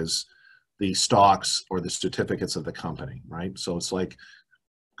purchases the stocks or the certificates of the company, right? So it's like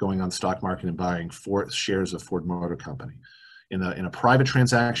going on the stock market and buying shares of Ford Motor Company. In a private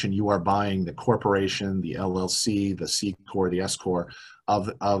transaction, you are buying the corporation, the LLC, the C Corp, the S Corp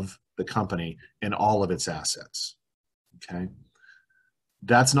of the company and all of its assets, okay?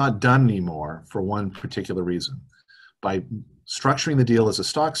 That's not done anymore for one particular reason. By structuring the deal as a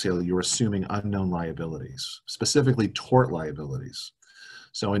stock sale, you're assuming unknown liabilities, specifically tort liabilities.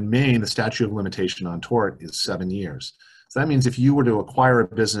 So in Maine, the statute of limitation on tort is 7 years. So that means if you were to acquire a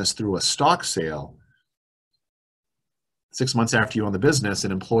business through a stock sale, 6 months after you own the business,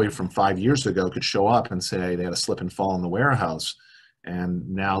 an employee from 5 years ago could show up and say they had a slip and fall in the warehouse, and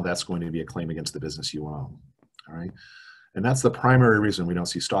now that's going to be a claim against the business you own, all right? And that's the primary reason we don't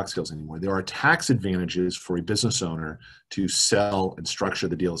see stock sales anymore. There are tax advantages for a business owner to sell and structure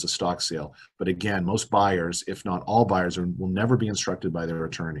the deal as a stock sale. But again, most buyers, if not all buyers, will never be instructed by their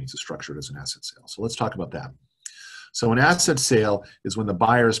attorney to structure it as an asset sale. So let's talk about that. So an asset sale is when the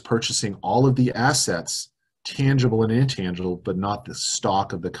buyer is purchasing all of the assets, tangible and intangible, but not the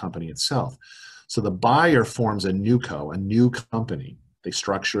stock of the company itself. So the buyer forms a new company. They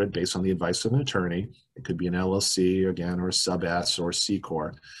structure it based on the advice of an attorney. It could be an LLC, again, or a sub-S or a C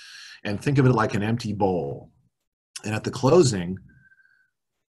Corp. And think of it like an empty bowl. And at the closing,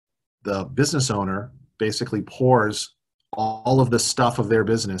 the business owner basically pours all of the stuff of their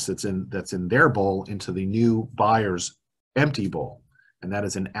business that's in their bowl into the new buyer's empty bowl. And that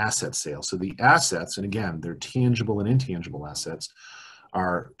is an asset sale. So the assets, and again, they're tangible and intangible assets,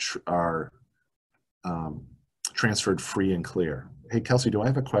 are transferred free and clear. Hey, Kelsey, do I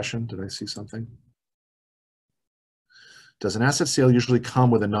have a question? Did I see something? Does an asset sale usually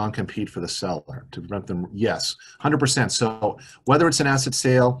come with a non-compete for the seller to prevent them? Yes, 100%. So whether it's an asset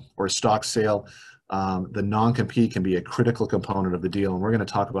sale or a stock sale, the non-compete can be a critical component of the deal. And we're going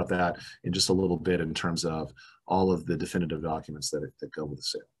to talk about that in just a little bit in terms of all of the definitive documents that go with the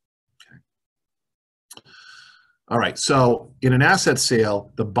sale. Okay. All right, so in an asset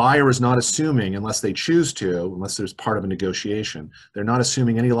sale, the buyer is not assuming, unless they choose to, unless there's part of a negotiation, they're not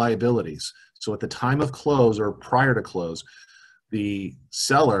assuming any liabilities. So at the time of close or prior to close, the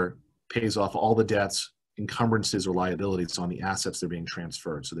seller pays off all the debts, encumbrances, or liabilities on the assets that are being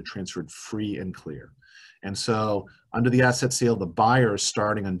transferred. So they're transferred free and clear. And so under the asset sale, the buyer is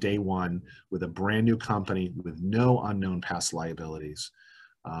starting on day one with a brand new company with no unknown past liabilities.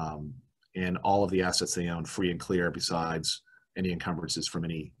 And all of the assets they own free and clear, besides any encumbrances from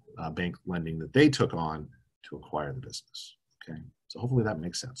any bank lending that they took on to acquire the business. Okay, so hopefully that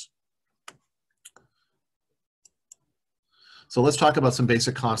makes sense. So let's talk about some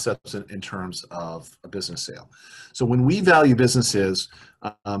basic concepts in terms of a business sale. So when we value businesses,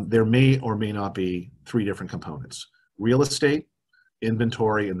 there may or may not be 3 different components: real estate,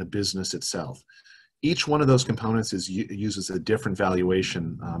 inventory, and the business itself. Each one of those components uses a different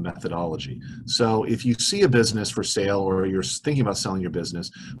valuation methodology. So if you see a business for sale or you're thinking about selling your business,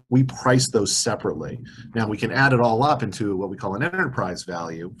 we price those separately. Now we can add it all up into what we call an enterprise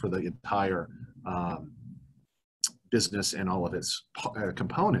value for the entire business and all of its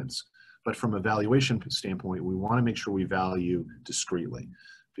components. But from a valuation standpoint, we want to make sure we value discretely,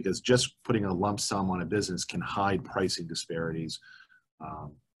 because just putting a lump sum on a business can hide pricing disparities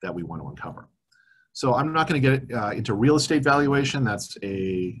that we want to uncover. So I'm not going to get into real estate valuation. I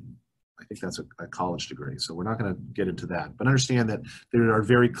think that's a college degree. So we're not going to get into that. But understand that there are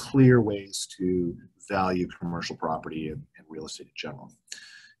very clear ways to value commercial property and real estate in general.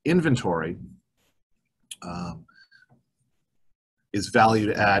 Inventory is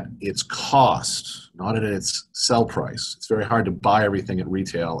valued at its cost, not at its sell price. It's very hard to buy everything at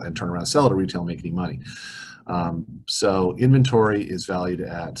retail and turn around and sell it at retail and make any money. So inventory is valued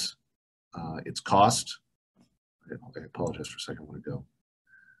at its cost. I apologize for a second, I want to go.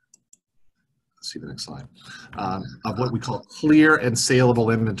 see the next slide, of what we call clear and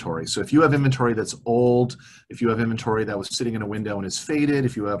saleable inventory. So if you have inventory that's old, if you have inventory that was sitting in a window and is faded,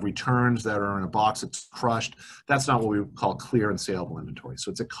 if you have returns that are in a box that's crushed, that's not what we call clear and saleable inventory.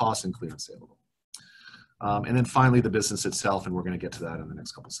 So it's a cost and clear and saleable. And then finally, the business itself, and we're going to get to that in the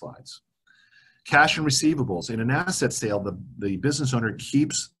next couple of slides. Cash and receivables. In an asset sale, the business owner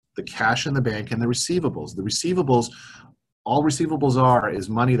keeps the cash in the bank and the receivables. The receivables, all receivables are is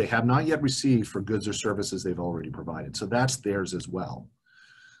money they have not yet received for goods or services they've already provided. So that's theirs as well,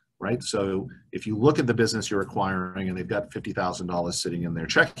 right? So if you look at the business you're acquiring and they've got $50,000 sitting in their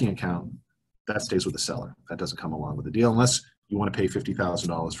checking account, that stays with the seller. That doesn't come along with the deal unless you want to pay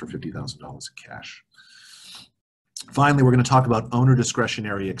 $50,000 for $50,000 in cash. Finally, we're going to talk about owner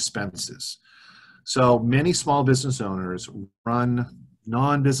discretionary expenses. So many small business owners run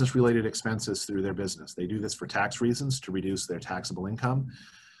non-business related expenses through their business. They do this for tax reasons, to reduce their taxable income.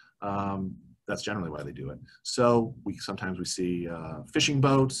 That's generally why they do it. So sometimes we see fishing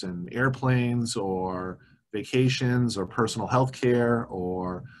boats and airplanes or vacations or personal health care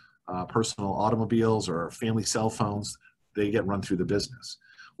or personal automobiles or family cell phones. They get run through the business.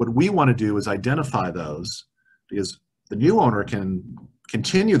 What we want to do is identify those, because the new owner can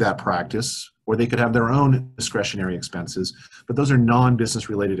continue that practice, or they could have their own discretionary expenses, but those are non-business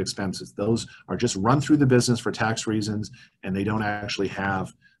related expenses. Those are just run through the business for tax reasons, and they don't actually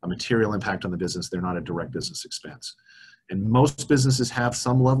have a material impact on the business. They're not a direct business expense. And most businesses have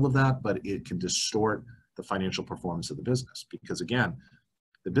some level of that, but it can distort the financial performance of the business, because again,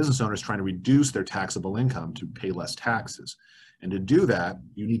 the business owner is trying to reduce their taxable income to pay less taxes. And to do that,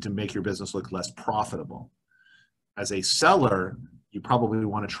 you need to make your business look less profitable. As a seller, you probably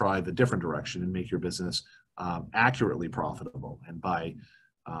want to try the different direction and make your business accurately profitable. And by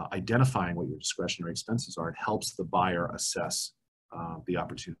identifying what your discretionary expenses are, it helps the buyer assess the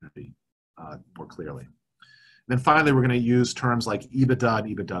opportunity more clearly. And then finally, we're going to use terms like EBITDA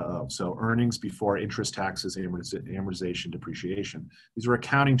and EBITDA. So earnings before interest, taxes, amortization, depreciation. These are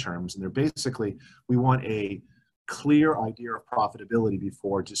accounting terms, and they're basically, we want a clear idea of profitability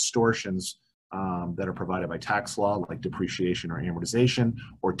before distortions that are provided by tax law, like depreciation or amortization,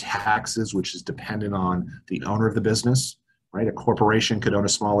 or taxes, which is dependent on the owner of the business, right? A corporation could own a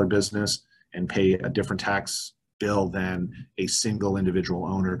smaller business and pay a different tax bill than a single individual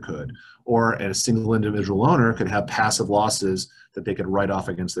owner could. Or a single individual owner could have passive losses that they could write off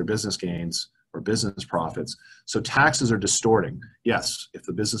against their business gains or business profits. So taxes are distorting. Yes, if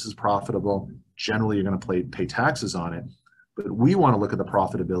the business is profitable, generally you're going to pay taxes on it. But we want to look at the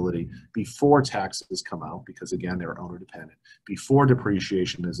profitability before taxes come out, because again, they're owner dependent, before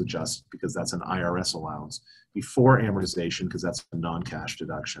depreciation is adjusted, because that's an IRS allowance, before amortization, because that's a non-cash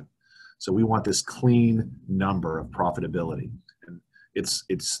deduction. So we want this clean number of profitability. And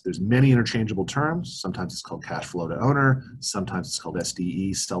there's many interchangeable terms. Sometimes it's called cash flow to owner. Sometimes it's called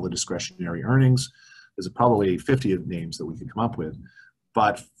SDE, sell the discretionary earnings. There's probably 50 names that we could come up with.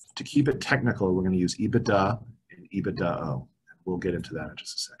 But to keep it technical, we're going to use EBITDA and EBITDA. We'll get into that in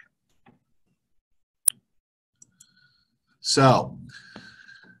just a second. So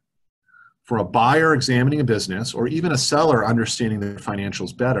for a buyer examining a business, or even a seller understanding their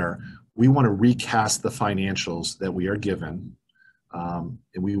financials better, we want to recast the financials that we are given, and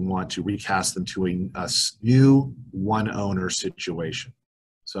we want to recast them to a new one-owner situation.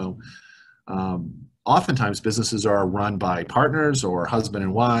 So oftentimes businesses are run by partners or husband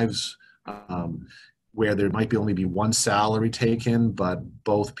and wives, where there might only be one salary taken, but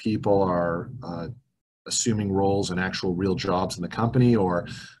both people are assuming roles and actual real jobs in the company, or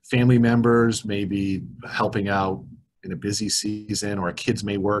family members may be helping out in a busy season, or kids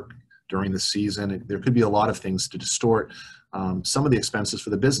may work during the season. There could be a lot of things to distort some of the expenses for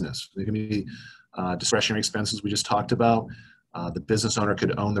the business. There can be discretionary expenses we just talked about. The business owner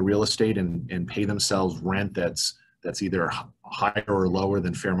could own the real estate and pay themselves rent that's either higher or lower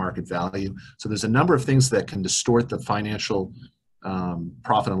than fair market value. So there's a number of things that can distort the financial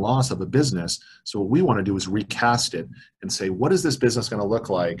profit and loss of a business. So what we want to do is recast it and say, what is this business going to look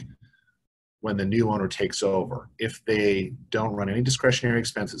like when the new owner takes over, if they don't run any discretionary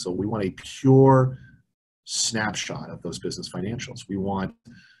expenses? So we want a pure snapshot of those business financials. We want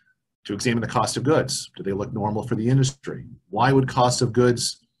to examine the cost of goods. Do they look normal for the industry? Why would cost of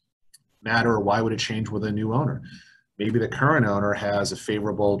goods matter, or why would it change with a new owner? Maybe the current owner has a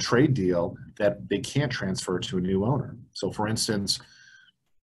favorable trade deal that they can't transfer to a new owner. So for instance,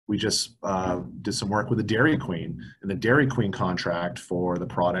 we just did some work with the Dairy Queen, and the Dairy Queen contract for the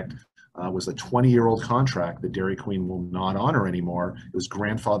product was a 20-year-old contract that Dairy Queen will not honor anymore. It was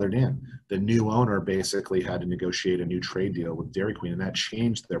grandfathered in. The new owner basically had to negotiate a new trade deal with Dairy Queen, and that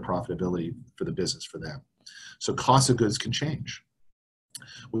changed their profitability for the business for them. So cost of goods can change.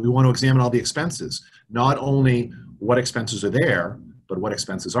 We want to examine all the expenses, not only what expenses are there, but what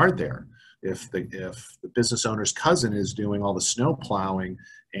expenses aren't there. If the business owner's cousin is doing all the snow plowing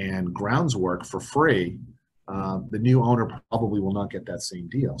and grounds work for free, the new owner probably will not get that same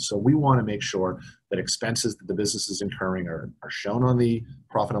deal. So we want to make sure that expenses that the business is incurring are shown on the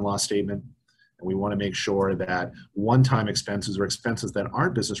profit and loss statement. And we want to make sure that one-time expenses or expenses that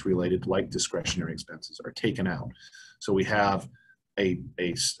aren't business related, like discretionary expenses, are taken out. So we have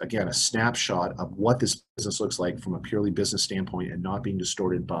again, a snapshot of what this business looks like from a purely business standpoint and not being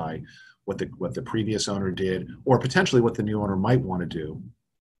distorted by what the previous owner did, or potentially what the new owner might want to do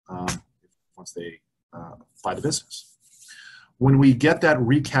once they buy the business. When we get that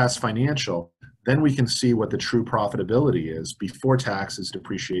recast financial, then we can see what the true profitability is before taxes,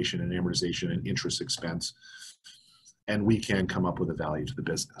 depreciation, and amortization, and interest expense, and we can come up with a value to the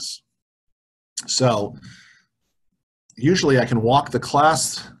business. So usually I can walk the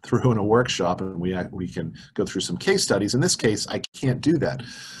class through in a workshop, and we can go through some case studies. In this case, I can't do that.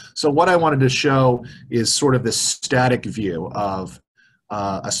 So what I wanted to show is sort of this static view of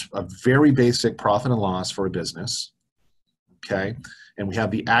a very basic profit and loss for a business, okay? And we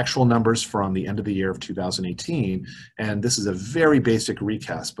have the actual numbers from the end of the year of 2018, and this is a very basic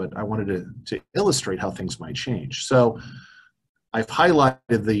recast, but I wanted to illustrate how things might change. So I've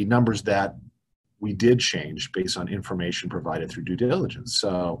highlighted the numbers that we did change based on information provided through due diligence.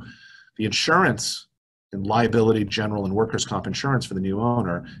 So the insurance and liability, general, and workers' comp insurance for the new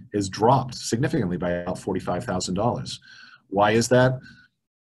owner is dropped significantly by about $45,000. Why is that?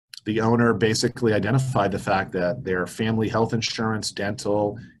 The owner basically identified the fact that their family health insurance,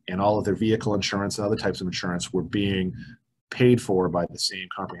 dental, and all of their vehicle insurance and other types of insurance were being paid for by the same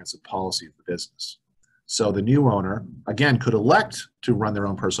comprehensive policy of the business. So the new owner, again, could elect to run their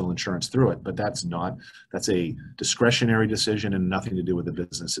own personal insurance through it, but that's a discretionary decision and nothing to do with the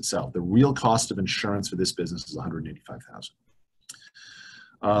business itself. The real cost of insurance for this business is $185,000.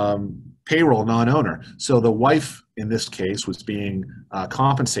 Payroll non-owner. So the wife, in this case, was being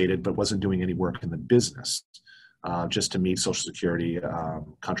compensated but wasn't doing any work in the business just to meet Social Security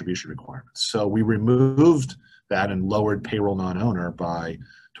contribution requirements. So we removed that and lowered payroll non-owner by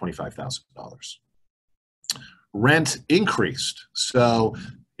 $25,000. Rent increased. So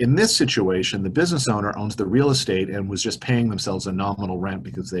in this situation, the business owner owns the real estate and was just paying themselves a nominal rent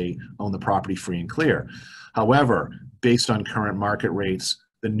because they own the property free and clear. However, based on current market rates,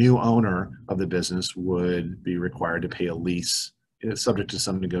 the new owner of the business would be required to pay a lease, subject to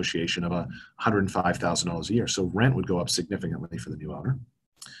some negotiation, of $105,000 a year. So rent would go up significantly for the new owner.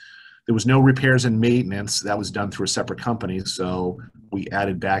 There was no repairs and maintenance. That was done through a separate company, so we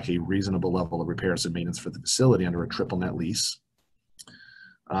added back a reasonable level of repairs and maintenance for the facility under a triple net lease.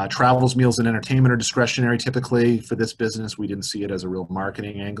 Travels, meals, and entertainment are discretionary typically for this business. We didn't see it as a real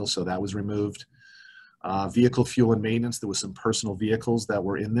marketing angle, so that was removed. Vehicle, fuel, and maintenance, there was some personal vehicles that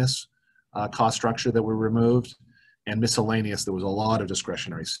were in this cost structure that were removed. And miscellaneous, there was a lot of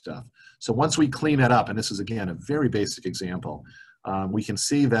discretionary stuff. So once we clean that up, and this is, again, a very basic example, we can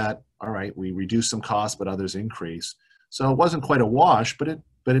see that, all right, we reduced some costs, but others increase. So it wasn't quite a wash, but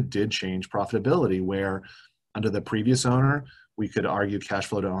it did change profitability, where under the previous owner, we could argue cash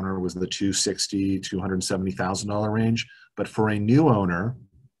flow to owner was the $260,000, $270,000 range. But for a new owner,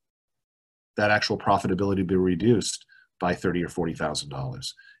 that actual profitability would be reduced by $30,000 or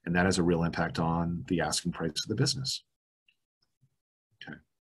 $40,000. And that has a real impact on the asking price of the business. Okay.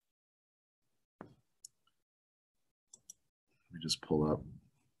 Let me just pull up.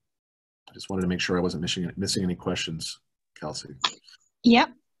 I just wanted to make sure I wasn't missing any questions, Kelsey. Yep.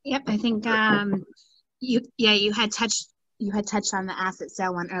 I think you had touched on the asset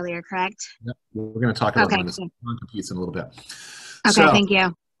sale one earlier, correct? Yep. We're going to talk about non-competes in a little bit. Okay, thank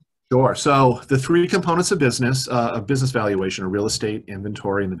you. Sure. So the three components of business valuation are real estate,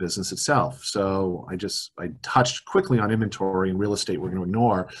 inventory, and the business itself. So I touched quickly on inventory, and real estate we're going to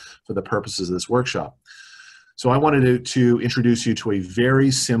ignore for the purposes of this workshop. So I wanted to introduce you to a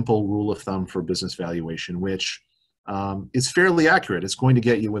very simple rule of thumb for business valuation, which is fairly accurate. It's going to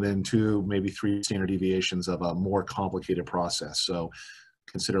get you within 2, maybe 3 standard deviations of a more complicated process. So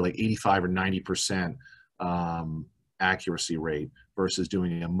consider like 85 or 90% accuracy rate versus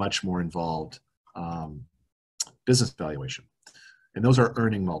doing a much more involved business valuation. And those are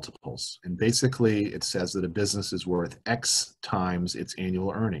earning multiples. And basically it says that a business is worth X times its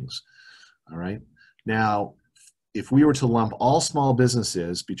annual earnings. All right. Now, if we were to lump all small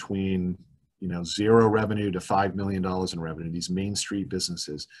businesses between zero revenue to $5 million in revenue, these Main Street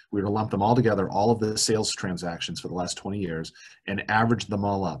businesses, we were to lump them all together, all of the sales transactions for the last 20 years, and average them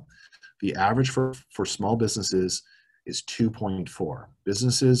all up. The average for small businesses is 2.4.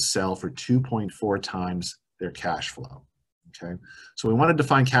 Businesses sell for 2.4 times their cash flow. Okay, so we wanted to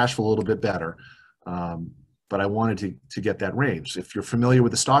define cash flow a little bit better, but I wanted to get that range. If you're familiar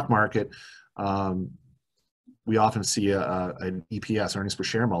with the stock market, we often see an EPS, earnings per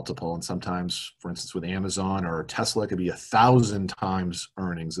share multiple, and sometimes, for instance, with Amazon or Tesla, it could be 1,000 times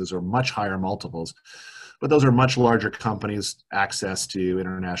earnings. Those are much higher multiples, but those are much larger companies, access to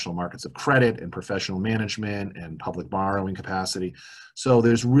international markets of credit and professional management and public borrowing capacity. So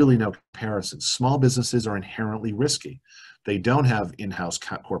there's really no comparison. Small businesses are inherently risky. They don't have in-house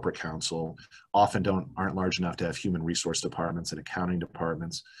corporate counsel, often aren't large enough to have human resource departments and accounting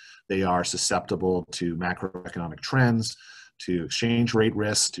departments. They are susceptible to macroeconomic trends, to exchange rate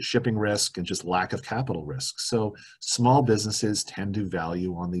risk, to shipping risk, and just lack of capital risk. So small businesses tend to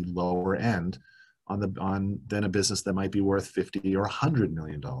value on the lower end than a business that might be worth 50 or $100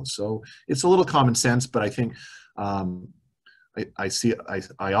 million. So it's a little common sense, but I think I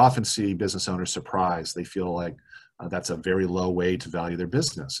often see business owners surprised. They feel like that's a very low way to value their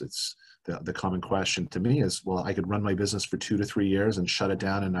business. It's the common question to me is, well, I could run my business for 2 to 3 years and shut it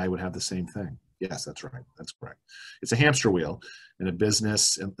down and I would have the same thing. Yes, that's right. That's correct. It's a hamster wheel in a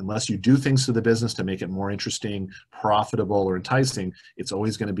business. Unless you do things to the business to make it more interesting, profitable, or enticing, it's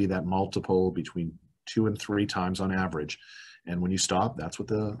always going to be that multiple between 2 and 3 times on average. And when you stop, that's what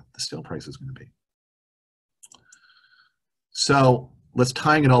the sale price is going to be. So let's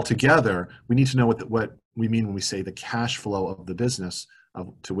tying it all together. We need to know what we mean when we say the cash flow of the business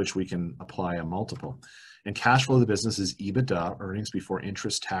to which we can apply a multiple. And cash flow of the business is EBITDA, earnings before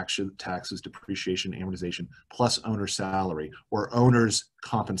interest, taxes, depreciation, amortization, plus owner's salary or owner's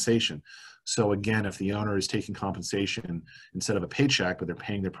compensation. So again, if the owner is taking compensation instead of a paycheck, but they're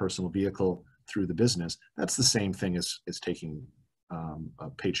paying their personal vehicle through the business, that's the same thing as taking a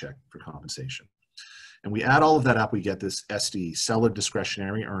paycheck for compensation. And we add all of that up, we get this SD, seller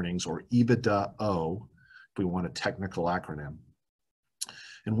discretionary earnings, or EBITDA-O, if we want a technical acronym.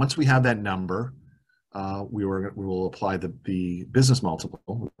 And once we have that number, we will apply the business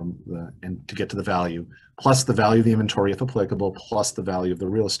multiple and to get to the value, plus the value of the inventory if applicable, plus the value of the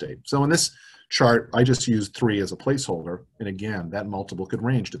real estate. So in this chart, I just used 3 as a placeholder. And again, that multiple could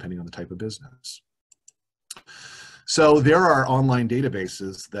range depending on the type of business. So there are online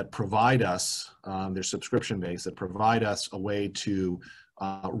databases that provide us, they're subscription-based, that provide us a way to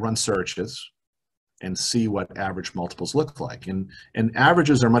run searches and see what average multiples look like. And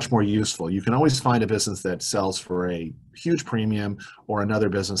averages are much more useful. You can always find a business that sells for a huge premium or another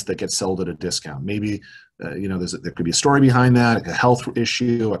business that gets sold at a discount. Maybe there could be a story behind that, a health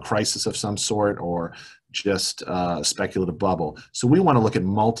issue, a crisis of some sort, or just a speculative bubble. So we want to look at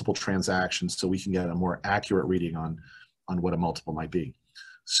multiple transactions so we can get a more accurate reading on what a multiple might be.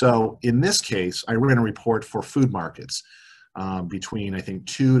 So in this case, I ran a report for food markets between, I think,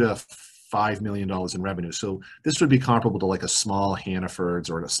 $2 to $5 million in revenue. So this would be comparable to like a small Hannaford's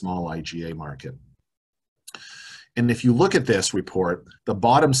or a small IGA market. And if you look at this report, the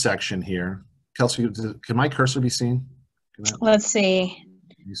bottom section here, Kelsey, can my cursor be seen? Let's see.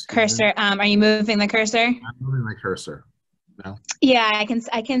 Cursor. Are you moving the cursor? I'm moving my cursor. No? Yeah, I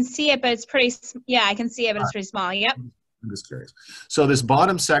can see it, but it's pretty. Yeah, I can see it, but it's pretty small. Yep. I'm just curious. So this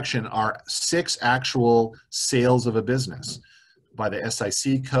bottom section are 6 actual sales of a business by the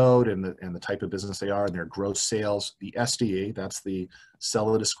SIC code and the type of business they are and their gross sales. The SDE, that's the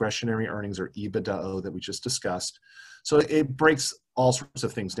seller discretionary earnings, or EBITDA-O, that we just discussed. So it breaks all sorts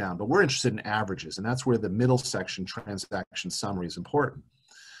of things down, but we're interested in averages, and that's where the middle section, transaction summary, is important.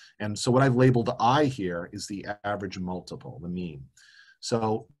 And so what I've labeled I here is the average multiple, the mean.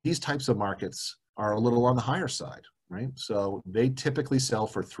 So these types of markets are a little on the higher side, right? So they typically sell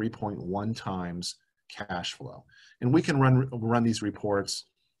for 3.1 times cash flow. And we can run these reports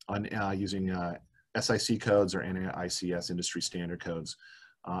on using SIC codes or NAICS industry standard codes.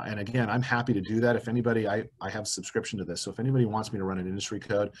 And again, I'm happy to do that. If anybody, I have a subscription to this. So if anybody wants me to run an industry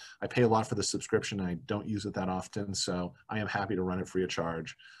code, I pay a lot for the subscription. I don't use it that often. So I am happy to run it free of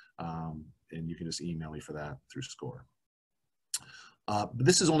charge. And you can just email me for that through SCORE. But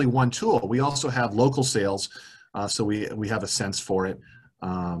this is only one tool. We also have local sales. So we have a sense for it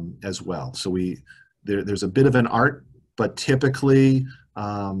as well. So there's a bit of an art, but typically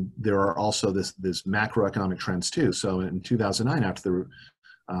there are also this macroeconomic trends too. So in 2009, after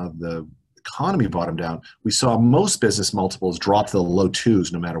the economy bottomed out, we saw most business multiples drop to the low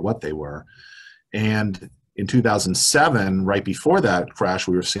 2s, no matter what they were. And In 2007, right before that crash,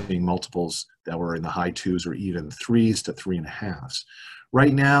 we were seeing multiples that were in the high 2s or even 3s to 3.5s.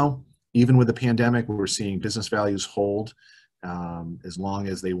 Right now, even with the pandemic, we're seeing business values hold as long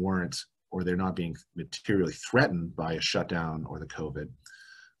as they weren't, or they're not being materially threatened by a shutdown or the COVID.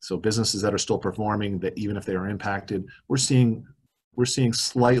 So businesses that are still performing, that even if they are impacted, we're seeing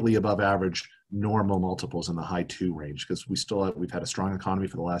slightly above average normal multiples in the high 2 range, because we've had a strong economy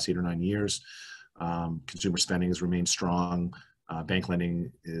for the last 8 or 9 years. Consumer spending has remained strong. Bank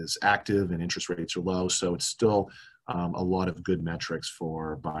lending is active and interest rates are low. So it's still a lot of good metrics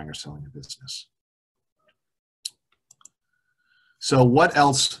for buying or selling a business. So what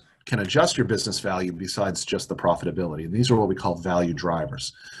else can adjust your business value besides just the profitability? And these are what we call value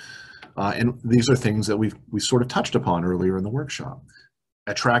drivers. And these are things that we sort of touched upon earlier in the workshop.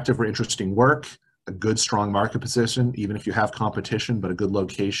 Attractive or interesting work, a good strong market position, even if you have competition, but a good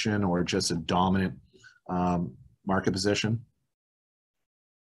location or just a dominant market position.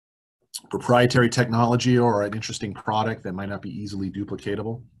 Proprietary technology or an interesting product that might not be easily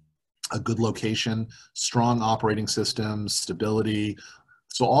duplicatable. A good location, strong operating systems, stability.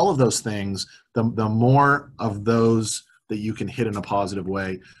 So all of those things, the more of those that you can hit in a positive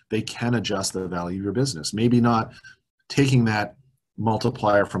way, they can adjust the value of your business. Maybe not taking that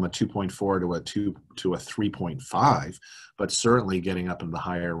multiplier from a 2.4 to a 3.5, but certainly getting up into the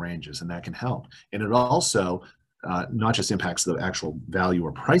higher ranges, and that can help. And it also not just impacts the actual value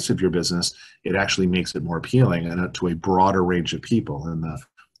or price of your business, it actually makes it more appealing and to a broader range of people. And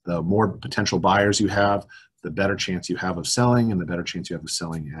the more potential buyers you have, the better chance you have of selling, and the better chance you have of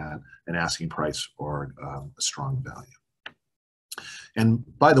selling at an asking price or a strong value. And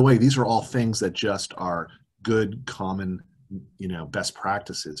by the way, these are all things that just are good, common, best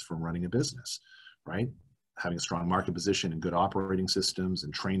practices for running a business, right? Having a strong market position and good operating systems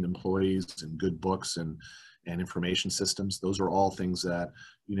and trained employees and good books and information systems. Those are all things that,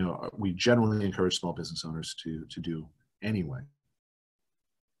 we generally encourage small business owners to do anyway.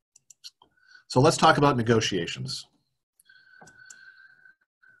 So let's talk about negotiations.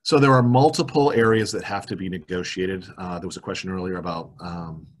 So there are multiple areas that have to be negotiated. There was a question earlier about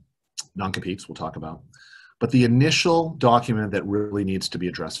non-competes we'll talk about. But the initial document that really needs to be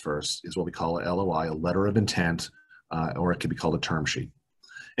addressed first is what we call a LOI, a letter of intent, or it could be called a term sheet.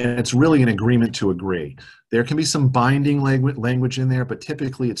 And it's really an agreement to agree. There can be some binding language in there, but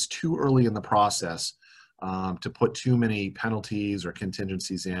typically it's too early in the process to put too many penalties or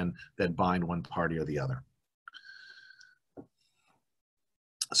contingencies in that bind one party or the other.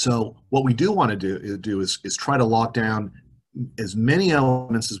 So what we do want to do is try to lock down as many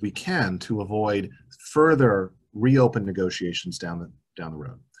elements as we can to avoid further reopen negotiations down the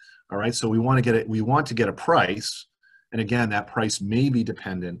road. All right, so we want to get a price, and again, that price may be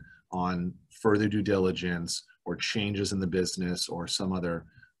dependent on further due diligence or changes in the business or some other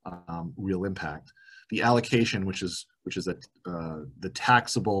real impact. The allocation, which is the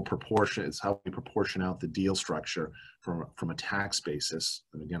taxable proportion, is how we proportion out the deal structure from a tax basis.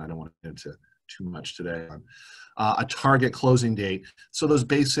 And again, I don't want to get into too much today. A target closing date. So those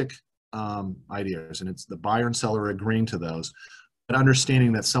basic ideas, and it's the buyer and seller agreeing to those, but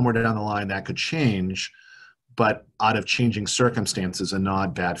understanding that somewhere down the line that could change, but out of changing circumstances and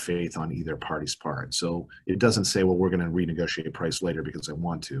not bad faith on either party's part. So it doesn't say, well, we're going to renegotiate price later because I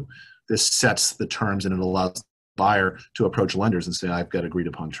want to. This sets the terms, and it allows the buyer to approach lenders and say, I've got agreed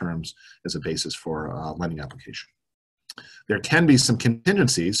upon terms as a basis for a lending application. There can be some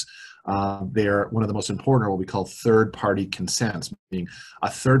contingencies. They're one of the most important, or what we call third-party consents, meaning a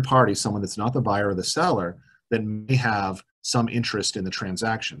third party, someone that's not the buyer or the seller, that may have some interest in the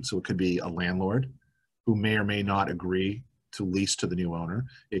transaction. So it could be a landlord who may or may not agree to lease to the new owner.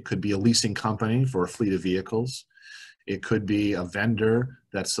 It could be a leasing company for a fleet of vehicles. It could be a vendor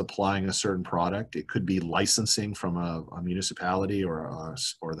that's supplying a certain product. It could be licensing from a municipality or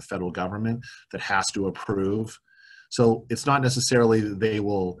the federal government that has to approve. So it's not necessarily that they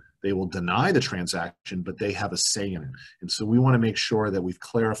will deny the transaction, but they have a say in it. And so we want to make sure that we've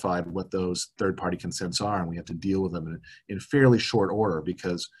clarified what those third-party consents are, and we have to deal with them in fairly short order,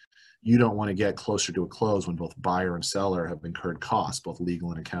 because you don't want to get closer to a close when both buyer and seller have incurred costs, both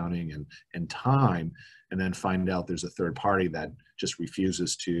legal and accounting and time, and then find out there's a third party that just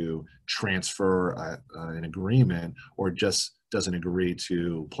refuses to transfer an agreement or just doesn't agree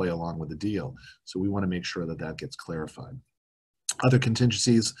to play along with the deal. So we want to make sure that that gets clarified. Other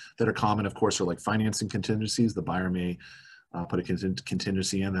contingencies that are common, of course, are like financing contingencies. The buyer may put a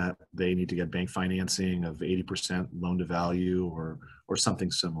contingency in that they need to get bank financing of 80% loan to value or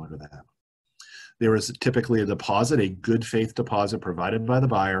something similar to that. There is typically a deposit, a good faith deposit provided by the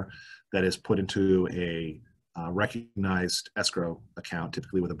buyer that is put into a recognized escrow account,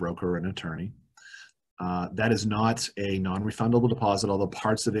 typically with a broker or an attorney. That is not a non-refundable deposit, although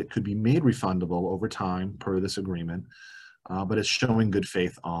parts of it could be made refundable over time per this agreement, but it's showing good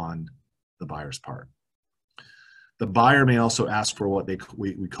faith on the buyer's part. The buyer may also ask for what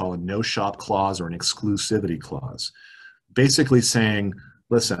we call a no-shop clause or an exclusivity clause, basically saying,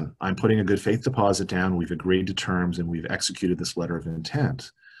 listen, I'm putting a good faith deposit down, we've agreed to terms, and we've executed this letter of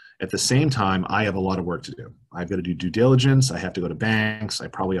intent. At the same time, I have a lot of work to do. I've got to do due diligence. I have to go to banks. I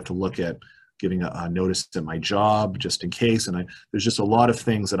probably have to look at giving a notice at my job just in case. And there's just a lot of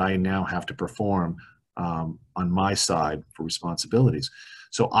things that I now have to perform on my side for responsibilities.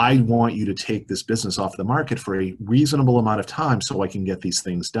 So I want you to take this business off the market for a reasonable amount of time so I can get these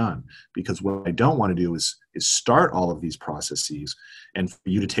things done. Because what I don't want to do is start all of these processes and for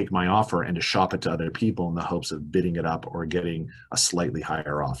you to take my offer and to shop it to other people in the hopes of bidding it up or getting a slightly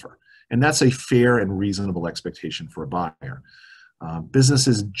higher offer. And that's a fair and reasonable expectation for a buyer.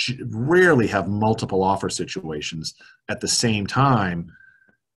 Businesses rarely have multiple offer situations at the same time.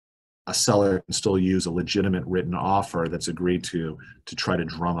 A seller can still use a legitimate written offer that's agreed to try to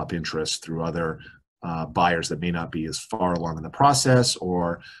drum up interest through other buyers that may not be as far along in the process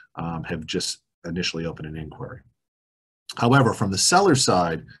or have just initially opened an inquiry. However, from the seller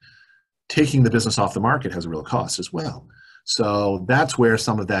side, taking the business off the market has a real cost as well. So that's where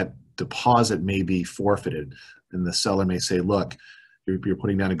some of that deposit may be forfeited. And the seller may say, look, you're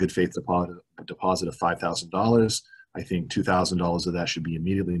putting down a good faith deposit of $5,000. I think $2,000 of that should be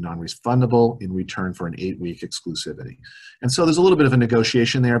immediately non-refundable in return for an 8-week exclusivity. And so there's a little bit of a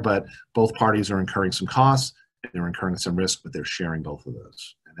negotiation there, but both parties are incurring some costs and they're incurring some risk, but they're sharing both of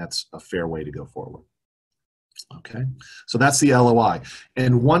those. And that's a fair way to go forward. Okay, so that's the LOI.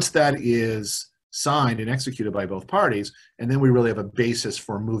 And once that is signed and executed by both parties, and then we really have a basis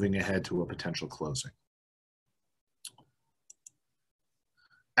for moving ahead to a potential closing.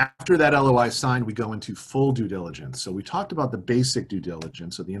 After that LOI is signed, we go into full due diligence. So we talked about the basic due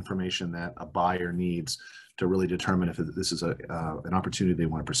diligence, so the information that a buyer needs to really determine if this is an opportunity they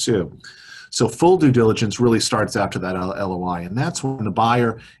want to pursue. So full due diligence really starts after that LOI, and that's when the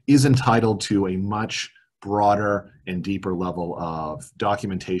buyer is entitled to a much broader and deeper level of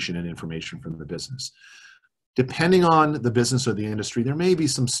documentation and information from the business. Depending on the business or the industry, there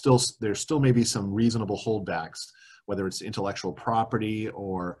still may be some reasonable holdbacks, whether it's intellectual property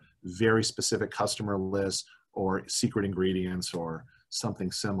or very specific customer lists or secret ingredients or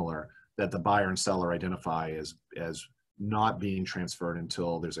something similar that the buyer and seller identify as not being transferred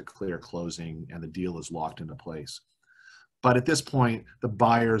until there's a clear closing and the deal is locked into place. But at this point, the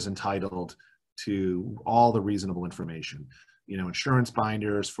buyer is entitled to all the reasonable information, insurance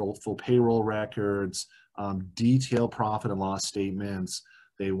binders, full payroll records, detailed profit and loss statements.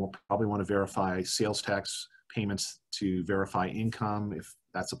 They will probably want to verify sales tax payments to verify income if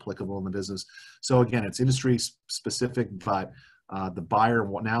that's applicable in the business. So again, it's industry specific, but the buyer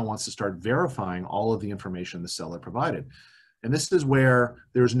now wants to start verifying all of the information the seller provided. And this is where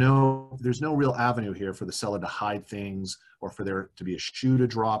there's no real avenue here for the seller to hide things or for there to be a shoe to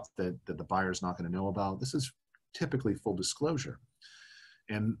drop that the buyer's not going to know about. This is typically full disclosure.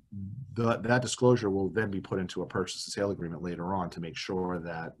 And that disclosure will then be put into a purchase and sale agreement later on to make sure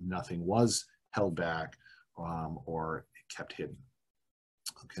that nothing was held back or kept hidden.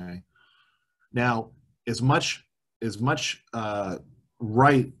 Okay. Now, as much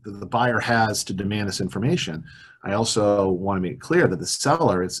right that the buyer has to demand this information, I also want to make it clear that the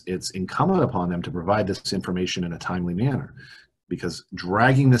seller, it's incumbent upon them to provide this information in a timely manner, because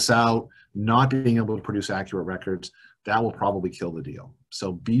dragging this out, not being able to produce accurate records, that will probably kill the deal.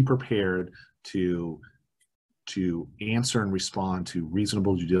 So be prepared to answer and respond to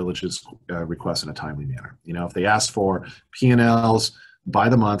reasonable due diligence requests in a timely manner. If they ask for P&Ls by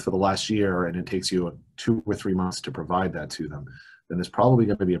the month for the last year and it takes you 2 or 3 months to provide that to them, then there's probably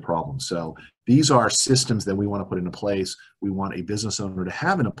going to be a problem. So these are systems that we want to put into place. We want a business owner to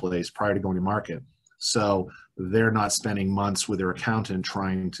have in a place prior to going to market, so they're not spending months with their accountant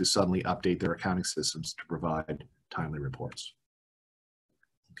trying to suddenly update their accounting systems to provide timely reports.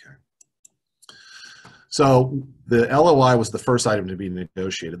 Okay. So the LOI was the first item to be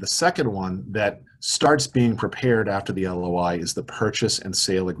negotiated. The second one that starts being prepared after the LOI is the purchase and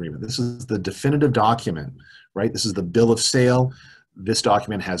sale agreement. This is the definitive document, right? This is the bill of sale. This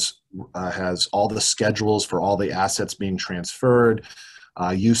document has all the schedules for all the assets being transferred,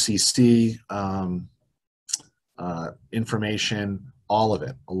 UCC information, all of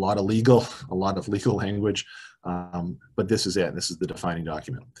it. A lot of legal language, But this is it. This is the defining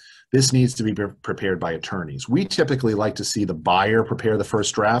document. This needs to be prepared by attorneys. We typically like to see the buyer prepare the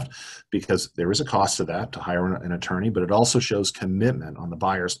first draft because there is a cost to that, to hire an attorney, but it also shows commitment on the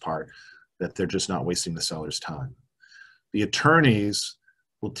buyer's part that they're just not wasting the seller's time. The attorneys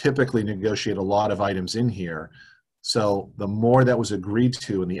will typically negotiate a lot of items in here. So the more that was agreed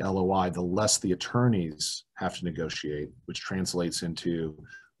to in the LOI, the less the attorneys have to negotiate, which translates into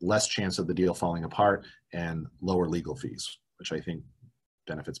less chance of the deal falling apart and lower legal fees, which I think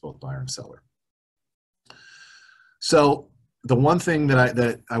benefits both buyer and seller. So the one thing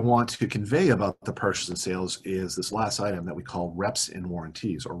that I want to convey about the purchase and sales is this last item that we call reps and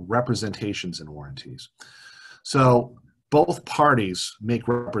warranties, or representations and warranties. So both parties make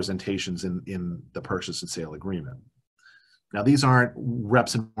representations in the purchase and sale agreement. Now, these aren't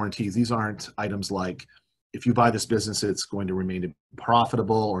reps and warranties. These aren't items like, if you buy this business, it's going to remain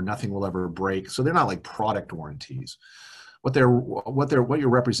profitable or nothing will ever break. So they're not like product warranties. What you're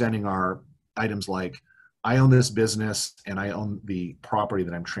representing are items like, I own this business and I own the property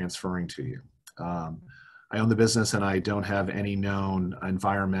that I'm transferring to you. I own the business and I don't have any known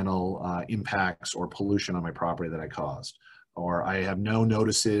environmental impacts or pollution on my property that I caused. Or I have no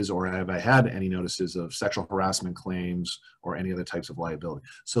notices, or have I had any notices of sexual harassment claims or any other types of liability.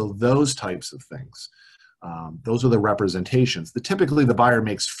 So those types of things. Those are the representations. Typically the buyer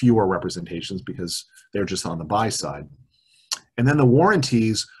makes fewer representations because they're just on the buy side. And then the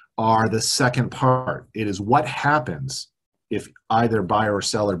warranties are the second part. It is what happens if either buyer or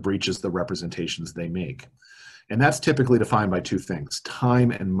seller breaches the representations they make. And that's typically defined by two things,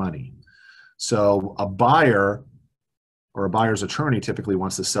 time and money. So a buyer or a buyer's attorney typically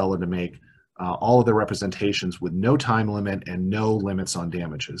wants the seller to make all of the representations with no time limit and no limits on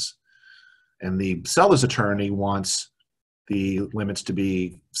damages. And the seller's attorney wants the limits to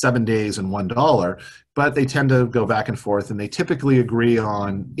be 7 days and $1, but they tend to go back and forth, and they typically agree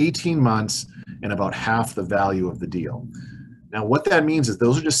on 18 months and about half the value of the deal. Now, what that means is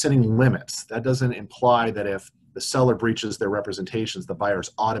those are just setting limits. That doesn't imply that if the seller breaches their representations, the buyer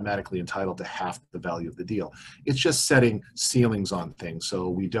is automatically entitled to half the value of the deal. It's just setting ceilings on things so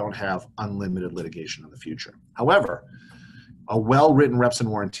we don't have unlimited litigation in the future. However, a well-written reps and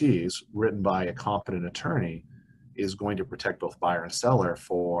warranties written by a competent attorney is going to protect both buyer and seller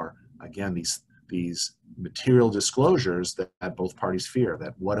for, again, these material disclosures that both parties fear,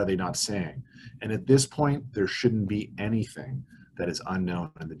 that what are they not saying? And at this point, there shouldn't be anything that is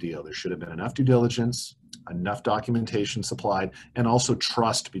unknown in the deal. There should have been enough due diligence, enough documentation supplied, and also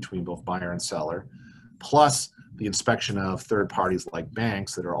trust between both buyer and seller, plus the inspection of third parties like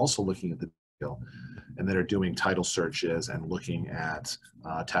banks that are also looking at the deal and that are doing title searches and looking at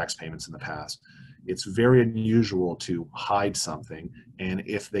tax payments in the past. It's very unusual to hide something, and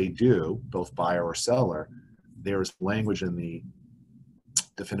if they do, both buyer or seller, there is language in the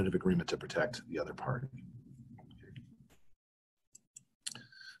definitive agreement to protect the other party.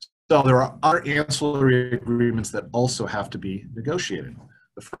 So there are other ancillary agreements that also have to be negotiated.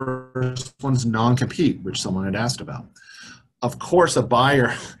 The first one's non-compete, which someone had asked about. Of course, a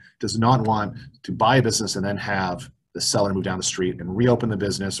buyer does not want to buy a business and then have the seller move down the street and reopen the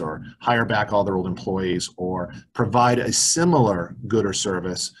business, or hire back all their old employees, or provide a similar good or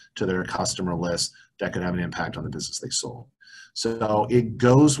service to their customer list that could have an impact on the business they sold. So it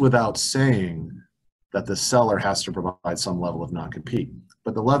goes without saying that the seller has to provide some level of non-compete,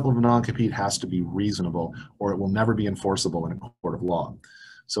 but the level of non-compete has to be reasonable, or it will never be enforceable in a court of law.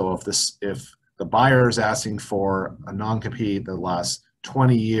 So if the buyer is asking for a non-compete that lasts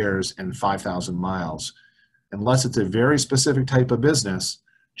 20 years and 5,000 miles, unless it's a very specific type of business,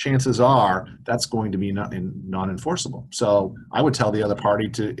 chances are that's going to be non-enforceable. So I would tell the other party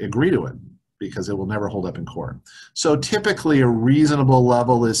to agree to it, because it will never hold up in court. So typically a reasonable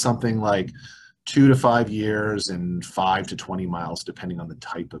level is something like 2 to 5 years and 5 to 20 miles, depending on the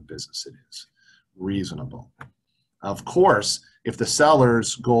type of business it is. Reasonable. Of course, if the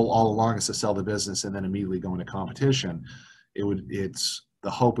seller's goal all along is to sell the business and then immediately go into competition, the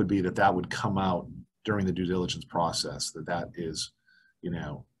hope would be that that would come out during the due diligence process, that is,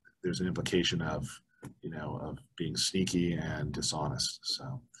 there's an implication of being sneaky and dishonest.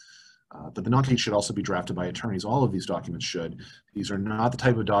 So, but the non-compete should also be drafted by attorneys. All of these documents should. These are not the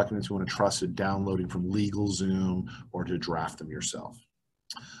type of documents you want to trust in downloading from LegalZoom or to draft them yourself.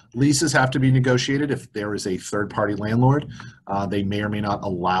 Leases have to be negotiated. If there is a third-party landlord, they may or may not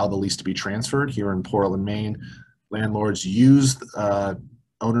allow the lease to be transferred. Here in Portland, Maine, landlords use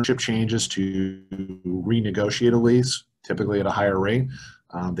ownership changes to renegotiate a lease, typically at a higher rate.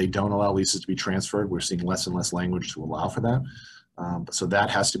 They don't allow leases to be transferred. We're seeing less and less language to allow for that. So that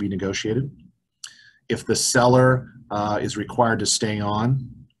has to be negotiated. If the seller is required to stay on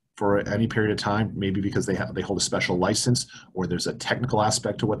for any period of time, maybe because they hold a special license, or there's a technical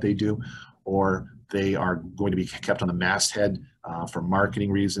aspect to what they do, or they are going to be kept on the masthead for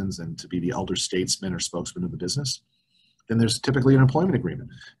marketing reasons and to be the elder statesman or spokesman of the business, then there's typically an employment agreement.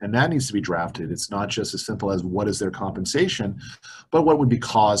 And that needs to be drafted. It's not just as simple as what is their compensation, but what would be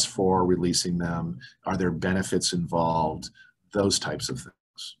cause for releasing them? Are there benefits involved? Those types of things.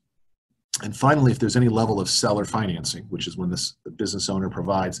 And finally, if there's any level of seller financing, which is when the business owner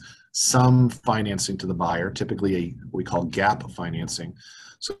provides some financing to the buyer, typically what we call gap financing.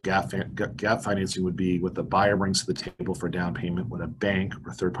 So gap financing would be what the buyer brings to the table for down payment, what a bank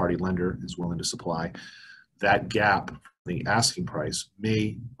or third-party lender is willing to supply. That gap, the asking price,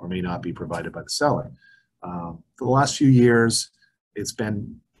 may or may not be provided by the seller. For the last few years, it's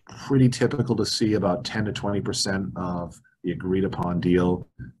been pretty typical to see about 10 to 20% of the agreed upon deal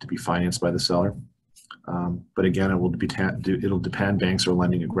to be financed by the seller. But again, it'll depend. Banks are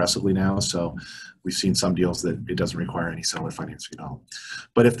lending aggressively now, so we've seen some deals that it doesn't require any seller financing at all.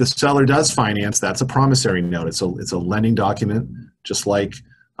 But if the seller does finance, that's a promissory note. It's a lending document, just like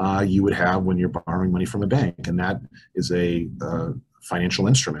you would have when you're borrowing money from a bank, and that is a financial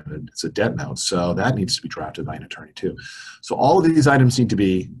instrument. It's a debt note, so that needs to be drafted by an attorney too. So all of these items need to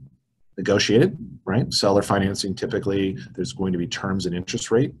be negotiated, right? Seller financing, typically there's going to be terms and interest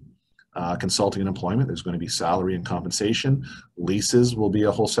rate. Consulting and employment, there's going to be salary and compensation. Leases will be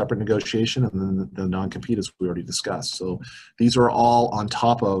a whole separate negotiation, and then the non-compete, as we already discussed. So these are all on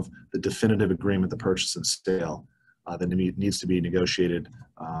top of the definitive agreement, the purchase and sale, that needs to be negotiated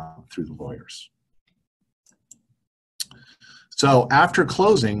through the lawyers. So after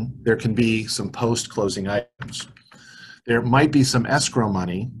closing, there can be some post-closing items. There might be some escrow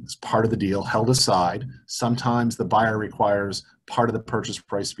money as part of the deal held aside. Sometimes the buyer requires part of the purchase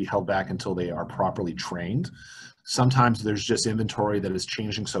price to be held back until they are properly trained. Sometimes there's just inventory that is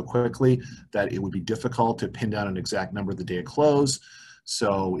changing so quickly that it would be difficult to pin down an exact number the day of close.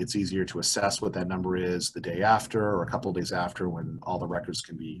 So it's easier to assess what that number is the day after or a couple of days after, when all the records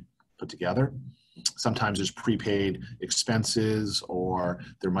can be put together. Sometimes there's prepaid expenses, or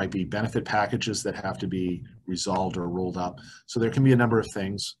there might be benefit packages that have to be resolved or rolled up. So there can be a number of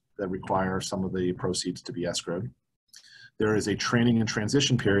things that require some of the proceeds to be escrowed. There is a training and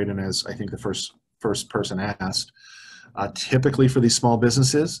transition period, and as I think the first person asked, typically for these small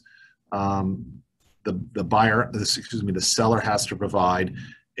businesses, the seller has to provide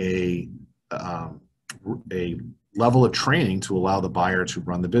a level of training to allow the buyer to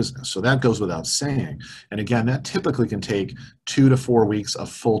run the business. So that goes without saying. And again, that typically can take 2 to 4 weeks of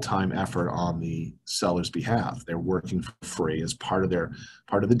full-time effort on the seller's behalf. They're working for free as part of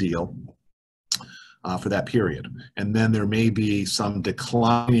the deal for that period. And then there may be some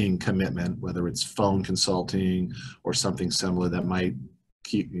declining commitment, whether it's phone consulting or something similar, that might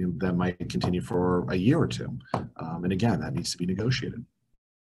continue for a year or two. And again, that needs to be negotiated.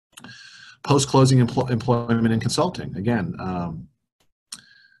 Post-closing employment and consulting. Again,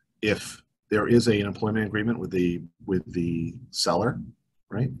 if there is an employment agreement with the seller,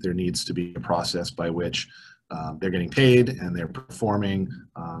 right, there needs to be a process by which they're getting paid and they're performing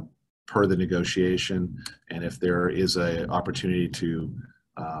per the negotiation. And if there is an opportunity to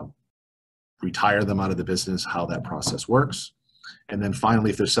retire them out of the business, how that process works. And then finally,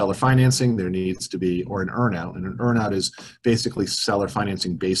 if there's seller financing, there needs to be, or an earnout. And an earnout is basically seller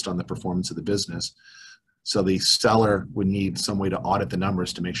financing based on the performance of the business. So the seller would need some way to audit the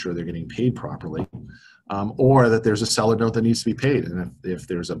numbers to make sure they're getting paid properly, or that there's a seller note that needs to be paid. And if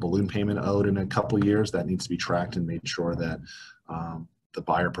there's a balloon payment owed in a couple of years, that needs to be tracked and made sure that the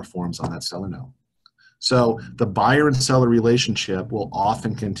buyer performs on that seller note. So the buyer and seller relationship will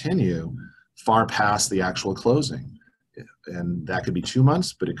often continue far past the actual closing. And that could be 2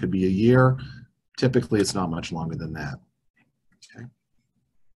 months, but it could be a year. Typically, it's not much longer than that. Okay.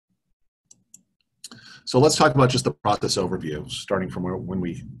 So let's talk about just the process overview, starting from when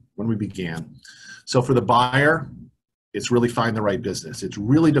we began. So for the buyer, it's really find the right business. It's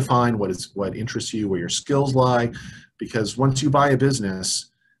really define what interests you, where your skills lie, because once you buy a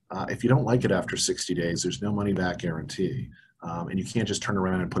business, if you don't like it after 60 days, there's no money back guarantee. And you can't just turn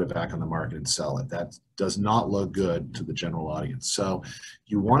around and put it back on the market and sell it. That does not look good to the general audience. So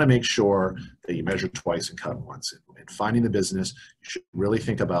you want to make sure that you measure twice and cut once. In finding the business, you should really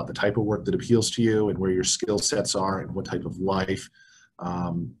think about the type of work that appeals to you and where your skill sets are and what type of life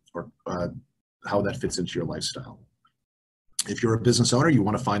or how that fits into your lifestyle. If you're a business owner, you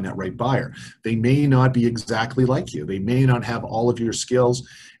want to find that right buyer. They may not be exactly like you. They may not have all of your skills,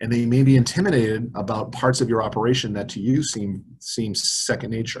 and they may be intimidated about parts of your operation that to you seem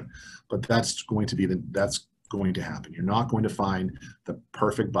second nature. But that's going to happen. You're not going to find the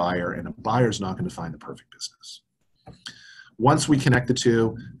perfect buyer, and a buyer's not going to find the perfect business. Once we connect the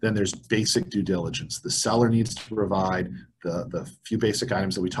two, then there's basic due diligence. The seller needs to provide the few basic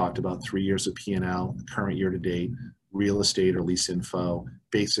items that we talked about: 3 years of P&L, current year to date, real estate or lease info,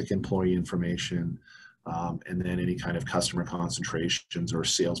 basic employee information, and then any kind of customer concentrations or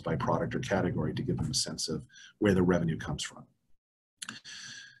sales by product or category to give them a sense of where the revenue comes from.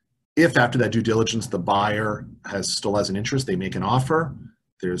 If after that due diligence the buyer still has an interest, they make an offer,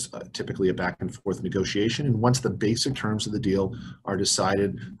 there's typically a back and forth negotiation, and once the basic terms of the deal are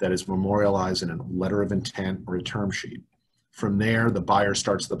decided, that is memorialized in a letter of intent or a term sheet. From there, the buyer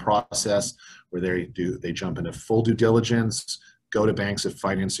starts the process where they jump into full due diligence, go to banks if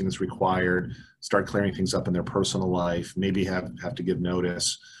financing is required, start clearing things up in their personal life, maybe have to give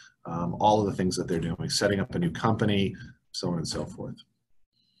notice, all of the things that they're doing, setting up a new company, so on and so forth.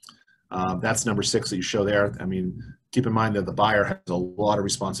 That's number 6 that you show there. I mean, keep in mind that the buyer has a lot of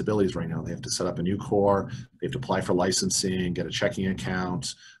responsibilities right now. They have to set up a new core, they have to apply for licensing, get a checking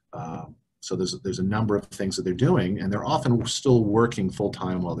account. So there's a number of things that they're doing, and they're often still working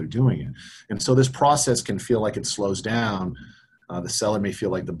full-time while they're doing it. And so this process can feel like it slows down. The seller may feel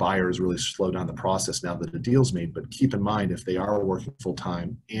like the buyer has really slowed down the process now that the deal's made, but keep in mind, if they are working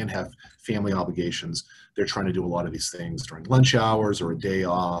full-time and have family obligations, they're trying to do a lot of these things during lunch hours or a day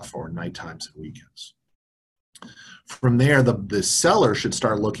off or night times and weekends. From there, the seller should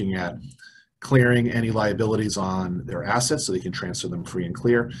start looking at clearing any liabilities on their assets so they can transfer them free and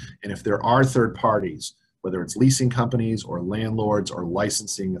clear. And if there are third parties, whether it's leasing companies or landlords or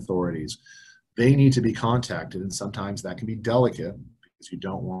licensing authorities, they need to be contacted, and sometimes that can be delicate because you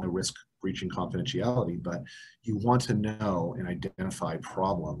don't want to risk breaching confidentiality, but you want to know and identify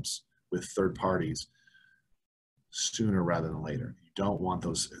problems with third parties sooner rather than later. You don't want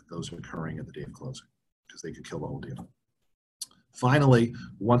those occurring at the day of closing because they could kill the whole deal. Finally,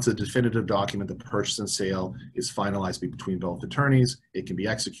 once a definitive document, the purchase and sale, is finalized between both attorneys, it can be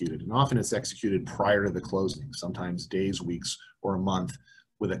executed. And often it's executed prior to the closing, sometimes days, weeks, or a month,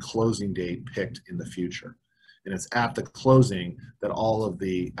 with a closing date picked in the future. And it's at the closing that all of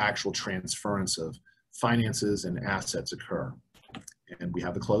the actual transference of finances and assets occur. And we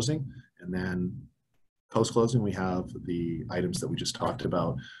have the closing, and then post-closing we have the items that we just talked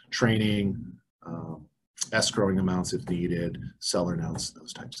about: training, escrowing amounts if needed, seller notes,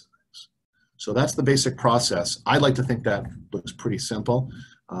 those types of things. So that's the basic process. I like to think that looks pretty simple.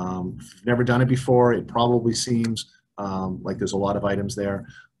 If you've never done it before, it probably seems like there's a lot of items there,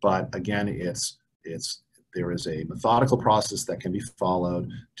 but again, there is a methodical process that can be followed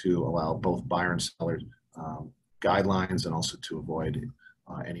to allow both buyer and seller guidelines, and also to avoid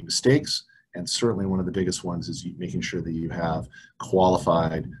any mistakes. And certainly one of the biggest ones is making sure that you have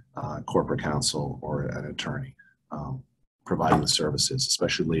qualified corporate counsel or an attorney providing the services,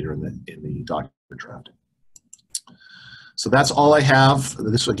 especially later in the document drafting. So that's all I have.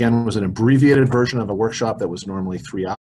 This again was an abbreviated version of a workshop that was normally 3 hours.